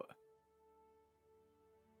watch out.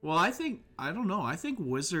 Well, I don't know. I think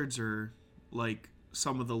wizards are like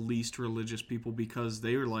some of the least religious people because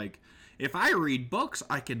they were like, if I read books,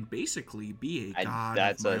 I can basically be a god.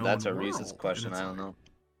 That's of my a own Reese's world. question. And I it's don't like, know.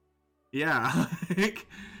 Yeah, like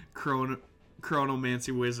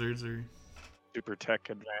chronomancy wizards are... Super tech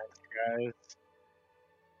advanced guys.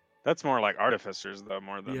 That's more like artificers though,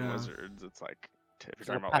 more than Yeah. wizards. It's like if you're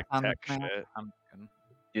So talking about like pass on tech the map. shit. I'm kidding.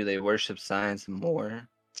 Do they worship science more?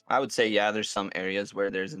 I would say yeah. There's some areas where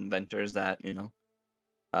there's inventors that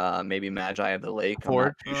maybe Magi of the Lake. I'm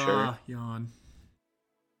not too sure. Yawn.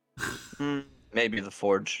 Maybe the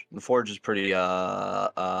Forge. The Forge is pretty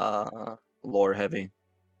lore heavy.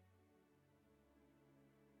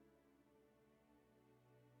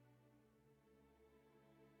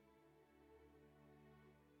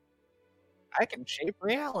 I can shape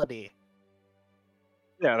reality.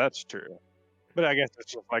 Yeah, that's true. But I guess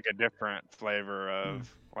it's just like a different flavor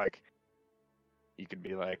of like you could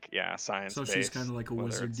be like, yeah, science So based. she's kind of like a whether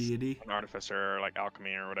wizard it's deity. an artificer or like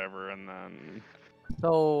alchemy or whatever, and then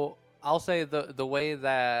So I'll say the way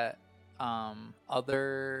that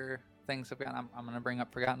other things have gone. I'm gonna bring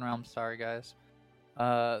up Forgotten Realms. Sorry, guys.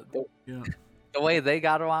 The Yeah. the way they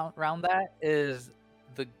got around that is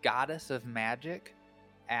the goddess of magic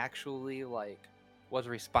actually like was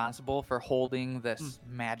responsible for holding this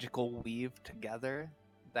magical weave together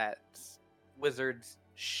that wizards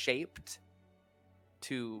shaped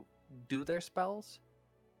to do their spells,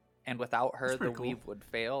 and without her That's the pretty cool. weave would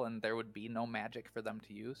fail and there would be no magic for them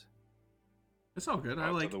to use. It's all good. I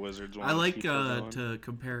also like the wizards I wanna like keep her going. to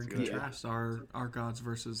compare and That's good. contrast our gods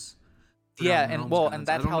versus Yeah, Forgotten and Realms well, gods. and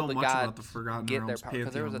that's I don't how know the much about the gods Forgotten get their Realms power.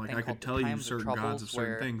 Because there was pantheon. a Like thing I could called the tell you Times of certain gods Troubles of certain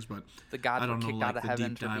where things, but the gods I don't were know kicked like out of the heaven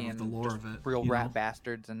deep for dive being of the lore just of it. real you rat know?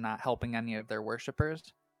 bastards and not helping any of their worshippers.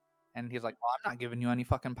 And he's like, well, I'm not giving you any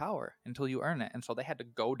fucking power until you earn it. And so they had to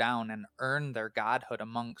go down and earn their godhood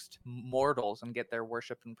amongst mortals and get their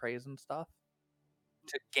worship and praise and stuff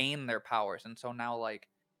to gain their powers. And so now, like,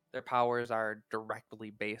 their powers are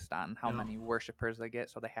directly based on how many worshippers they get.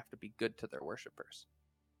 So they have to be good to their worshippers.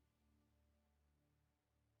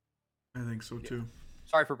 I think so too.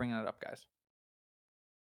 Sorry for bringing it up, guys.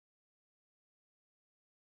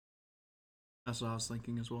 That's what I was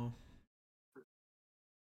thinking as well.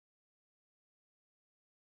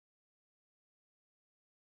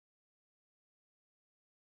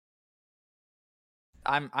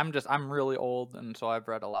 I'm really old, and so I've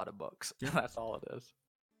read a lot of books. Yeah. That's all it is.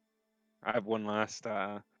 I have one last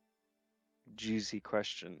juicy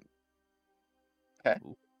question. Okay.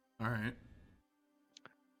 All right.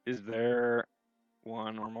 Is there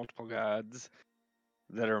one or multiple gods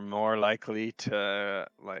that are more likely to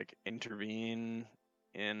like intervene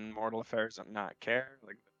in mortal affairs and not care?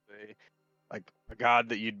 Like a god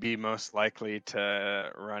that you'd be most likely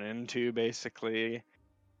to run into, basically.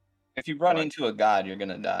 If you run What? into a god, you're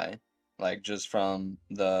gonna die, like just from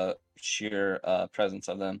the sheer presence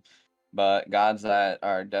of them. But gods that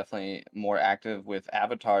are definitely more active with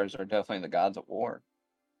avatars are definitely the gods of war.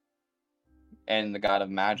 And the god of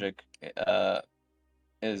magic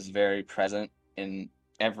is very present in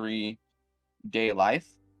every day life,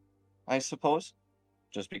 I suppose.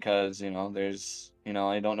 Just because, there's,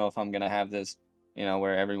 I don't know if I'm gonna have this,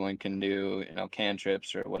 where everyone can do,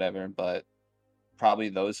 cantrips or whatever, but probably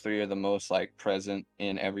those three are the most like present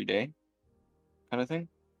in every day kind of thing.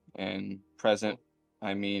 And present,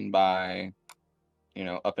 I mean by,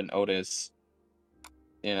 up in Otis,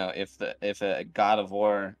 if a god of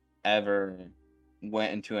war ever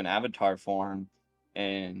went into an avatar form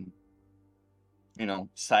and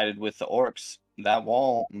sided with the orcs, that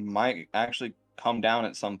wall might actually come down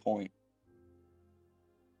at some point.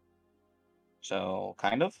 So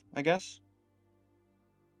kind of, I guess.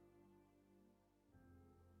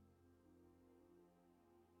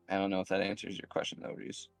 I don't know if that answers your question though,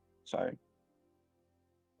 Reese. Sorry.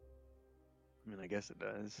 I mean, I guess it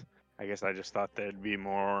does. I guess I just thought they'd be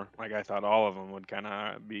more like I thought all of them would kind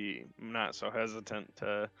of be not so hesitant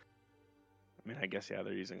to. I mean, I guess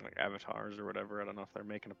they're using like avatars or whatever. I don't know if they're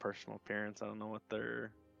making a personal appearance. I don't know what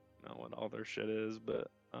what all their shit is, but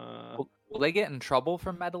Will they get in trouble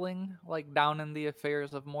for meddling like down in the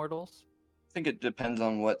affairs of mortals? I think it depends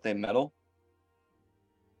on what they meddle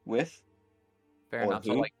with. Fair Or enough.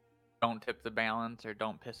 So who? like, don't tip the balance or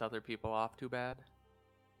don't piss other people off too bad.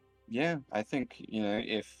 Yeah, I think,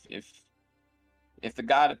 if the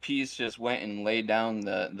god of peace just went and laid down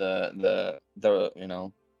the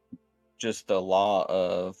just the law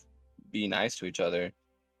of be nice to each other,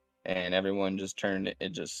 and everyone just turned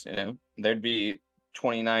it, just there'd be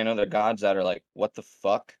 29 other gods that are like, what the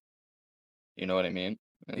fuck, you know what I mean?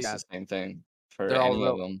 It's Yeah. the same thing for They're all any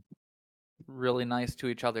of them. really nice to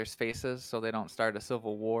each other's faces, so they don't start a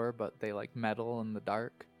civil war, but they like meddle in the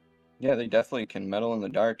dark. Yeah, they definitely can meddle in the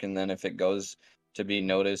dark, and then if it goes to be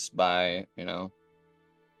noticed by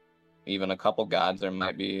even a couple gods, there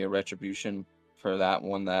might be a retribution for that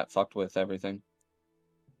one that fucked with everything.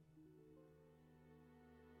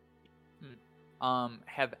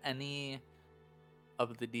 Have any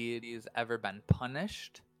of the deities ever been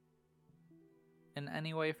punished in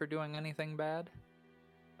any way for doing anything bad?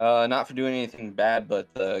 Not for doing anything bad,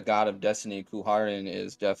 but the god of destiny, Kuharin,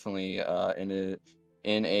 is definitely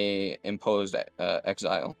in a imposed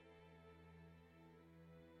exile.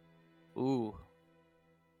 Ooh.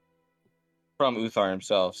 From Uthar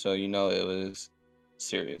himself, so it was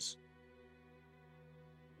serious.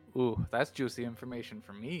 Ooh, that's juicy information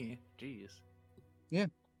for me. Jeez. Yeah.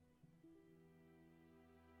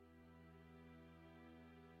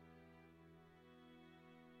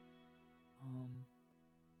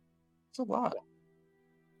 It's a lot.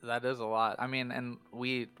 That is a lot. I mean, and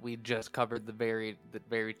we just covered the very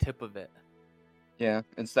tip of it. Yeah,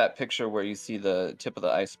 it's that picture where you see the tip of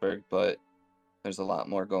the iceberg, but there's a lot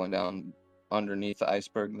more going down underneath the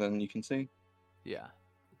iceberg than you can see. Yeah.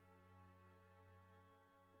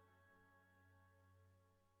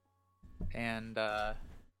 And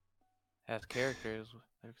as characters,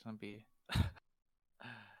 there's gonna be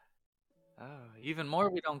even more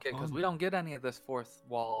we don't get because we don't get any of this fourth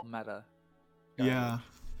wall meta. Yeah,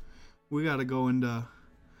 we got to go into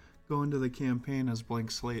the campaign as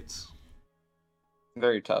blank slates.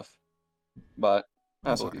 Very tough, but I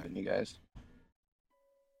That's believe alright. in you guys.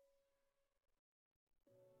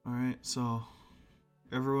 All right, so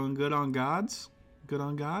everyone good on gods? Good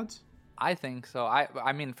on gods? I think so.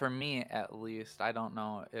 I mean, for me at least. I don't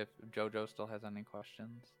know if JoJo still has any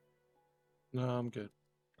questions. No, I'm good.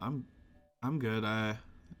 I'm good. I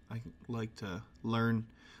like to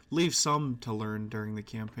leave some to learn during the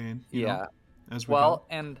campaign. You know, as we Well, go.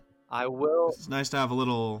 and I will It's nice to have a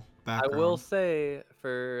little background. I will say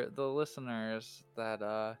for the listeners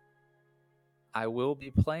that I will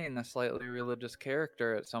be playing a slightly religious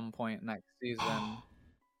character at some point next season.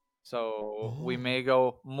 So we may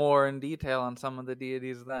go more in detail on some of the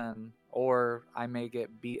deities then, or I may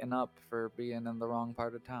get beaten up for being in the wrong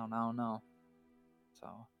part of town. I don't know. So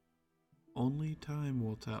Only time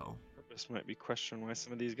will tell. This might be questioning why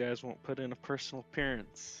some of these guys won't put in a personal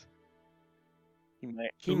appearance.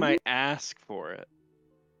 He might ask for it.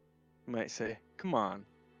 He might say, "Come on,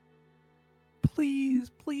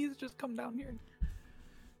 please just come down here.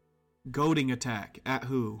 Goading attack at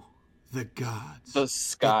who? The gods. The Get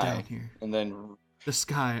sky, down here. and then The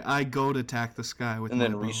sky. I goad attack the sky with and my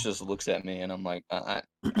then bow. Reese just looks at me, and I'm like, I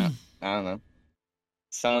don't know.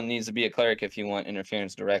 Someone needs to be a cleric if you want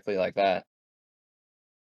interference directly like that.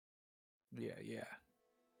 Yeah.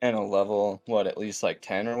 And a level, what, at least like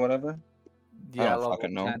 10 or whatever? Yeah, don't level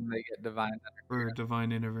fucking know. 10 they get divine For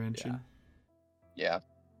divine intervention. Yeah.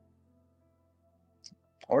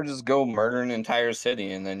 Or just go murder an entire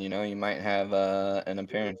city, and then, you might have an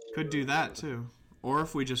appearance. Could do that too. Or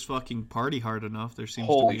if we just fucking party hard enough, there seems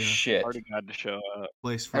Holy to be a shit. party god to show up."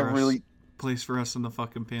 place I for us. really... Place for us in the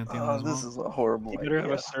fucking pantheon as well. This is a horrible He better have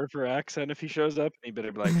idea. a surfer accent if he shows up. He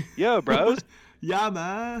better be like, "Yo, bros." Yeah,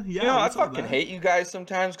 man. Yeah, I what's up, fucking man? hate you guys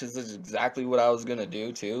sometimes because this is exactly what I was gonna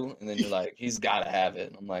do too. And then you're like, he's gotta have it.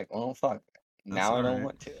 And I'm like, oh fuck. Now I don't alright.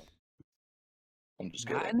 want to. I'm just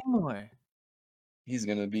Not kidding. anymore. He's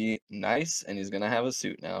gonna be nice and he's gonna have a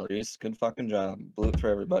suit now. Reese, good fucking job. Blew it for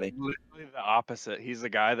everybody. Literally the opposite. He's the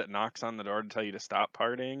guy that knocks on the door to tell you to stop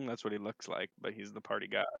partying. That's what he looks like, but he's the party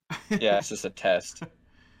guy. Yeah, it's just a test.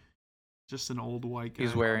 Just an old white guy.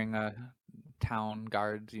 He's wearing a town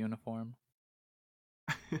guard's uniform.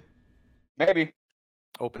 Maybe.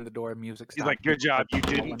 Open the door, music He's stops. like, "Good job, you Out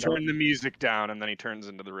the didn't window. turn the music down," and then he turns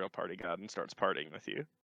into the real party god and starts partying with you.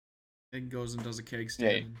 And goes and does a keg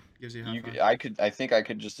stand. Yeah, And gives you a high five. I think I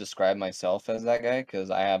could just describe myself as that guy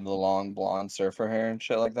because I have the long blonde surfer hair and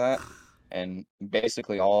shit like that. And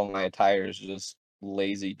basically all of my attire is just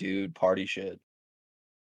lazy dude party shit.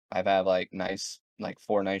 I've had like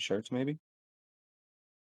 4 nice shirts maybe.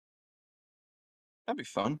 That'd be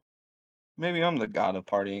fun. Maybe I'm the god of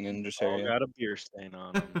partying in this All area. got a beer stain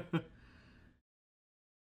on him.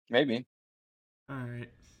 Maybe.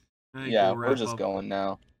 Alright. Yeah, we're just going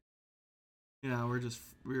now. Yeah, we're just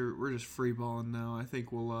free balling now. I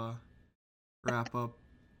think we'll wrap up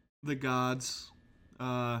the gods.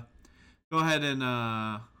 Go ahead and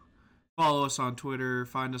follow us on Twitter.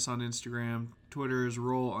 Find us on Instagram. Twitter is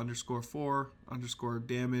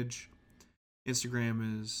roll_4_damage.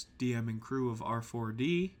 Instagram is DM and crew of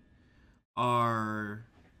R4D. Our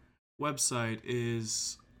website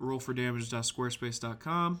is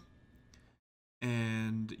rollfordamage.squarespace.com.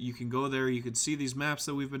 And you can go there. You can see these maps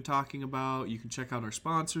that we've been talking about. You can check out our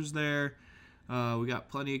sponsors there. We got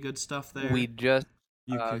plenty of good stuff there. We just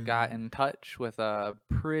got in touch with a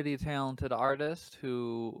pretty talented artist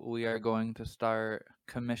who we are going to start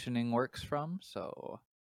commissioning works from. So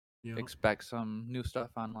expect some new stuff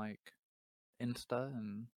on like Insta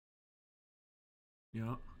and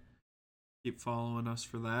keep following us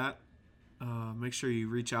for that. Make sure you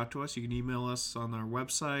reach out to us. You can email us on our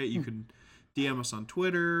website. You can DM us on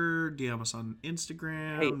Twitter, DM us on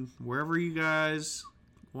Instagram, wherever you guys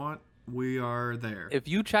want, we are there. If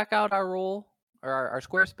you check out our roll or our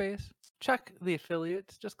Squarespace, check the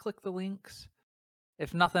affiliates. Just click the links.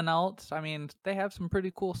 If nothing else, I mean, they have some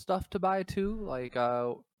pretty cool stuff to buy too, like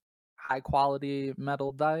high quality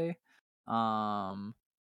metal die, and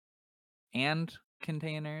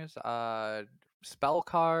containers, spell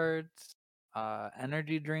cards,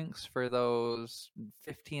 energy drinks for those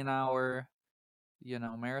 15-hour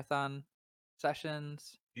marathon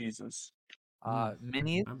sessions. Jesus.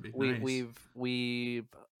 Minis. That'd be nice. We've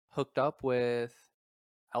hooked up with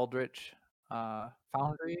Eldritch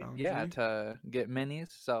Foundry, to get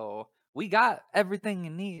minis. So we got everything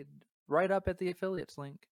you need right up at the affiliates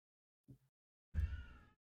link.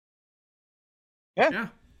 Yeah.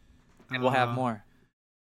 And we'll have more.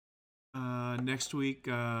 Next week,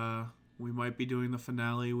 we might be doing the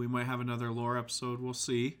finale. We might have another lore episode. We'll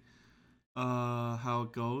see how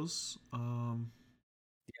it goes.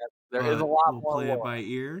 There is a lot more. We'll play lore. it by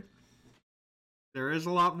ear. There is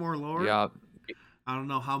a lot more lore. Yeah. I don't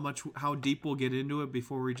know how deep we'll get into it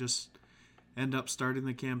before we just end up starting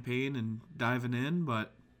the campaign and diving in,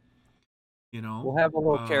 but we'll have a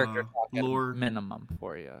little character talk lore minimum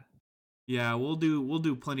for you. Yeah, we'll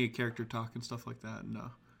do plenty of character talk and stuff like that, and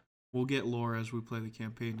we'll get lore as we play the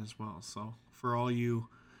campaign as well. So for all you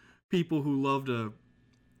people who love to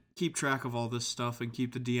keep track of all this stuff and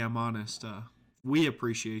keep the DM honest, we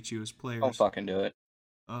appreciate you as players. Don't fucking do it.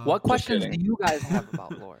 What questions kidding. do you guys have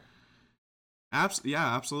about lore?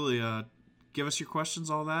 Absolutely. Give us your questions,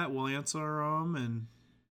 all that. We'll answer them, and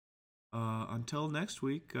until next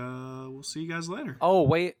week, we'll see you guys later. Oh,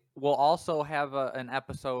 wait. We'll also have an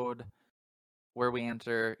episode where we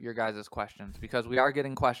answer your guys' questions, because we are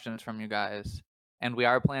getting questions from you guys, and we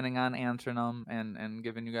are planning on answering them and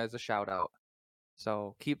giving you guys a shout out.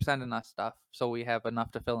 So keep sending us stuff so we have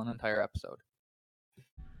enough to fill an entire episode.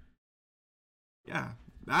 Yeah,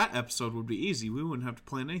 that episode would be easy. We wouldn't have to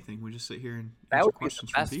plan anything. We just sit here and That answer would be the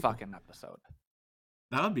questions from best people. fucking episode.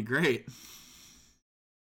 That would be great.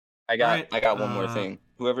 I got Alright, one more thing.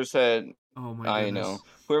 Whoever said Oh my I goodness. know.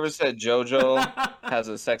 Whoever said JoJo has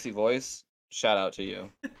a sexy voice, shout out to you.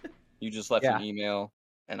 You just left an email,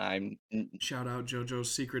 and I'm Shout out JoJo's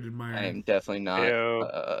secret admirer. I am definitely not Ew.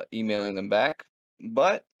 emailing them back.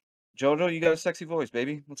 But JoJo, you got a sexy voice,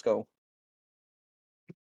 baby. Let's go.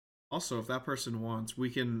 Also, if that person wants, we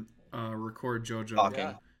can record JoJo Talking.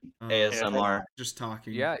 Yeah. ASMR. just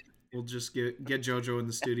talking. Yeah. We'll just get JoJo in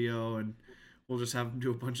the studio, and we'll just have him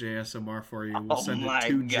do a bunch of ASMR for you. We'll Oh send my it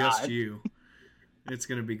to just God. you. It's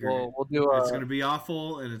gonna be great. We'll do It's gonna be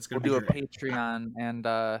awful, and it's gonna we'll be do a great. Patreon and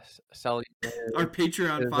sell you Our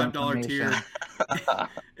Patreon his $5 tier information.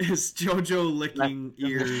 is JoJo licking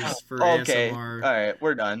ears for Okay. ASMR. All right,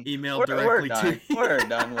 we're done. Email We're directly done. to you. We're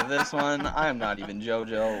done with this one. I'm not even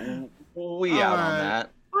JoJo. We All out on right.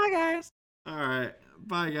 that. Bye, guys. All right,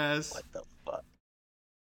 bye guys. What the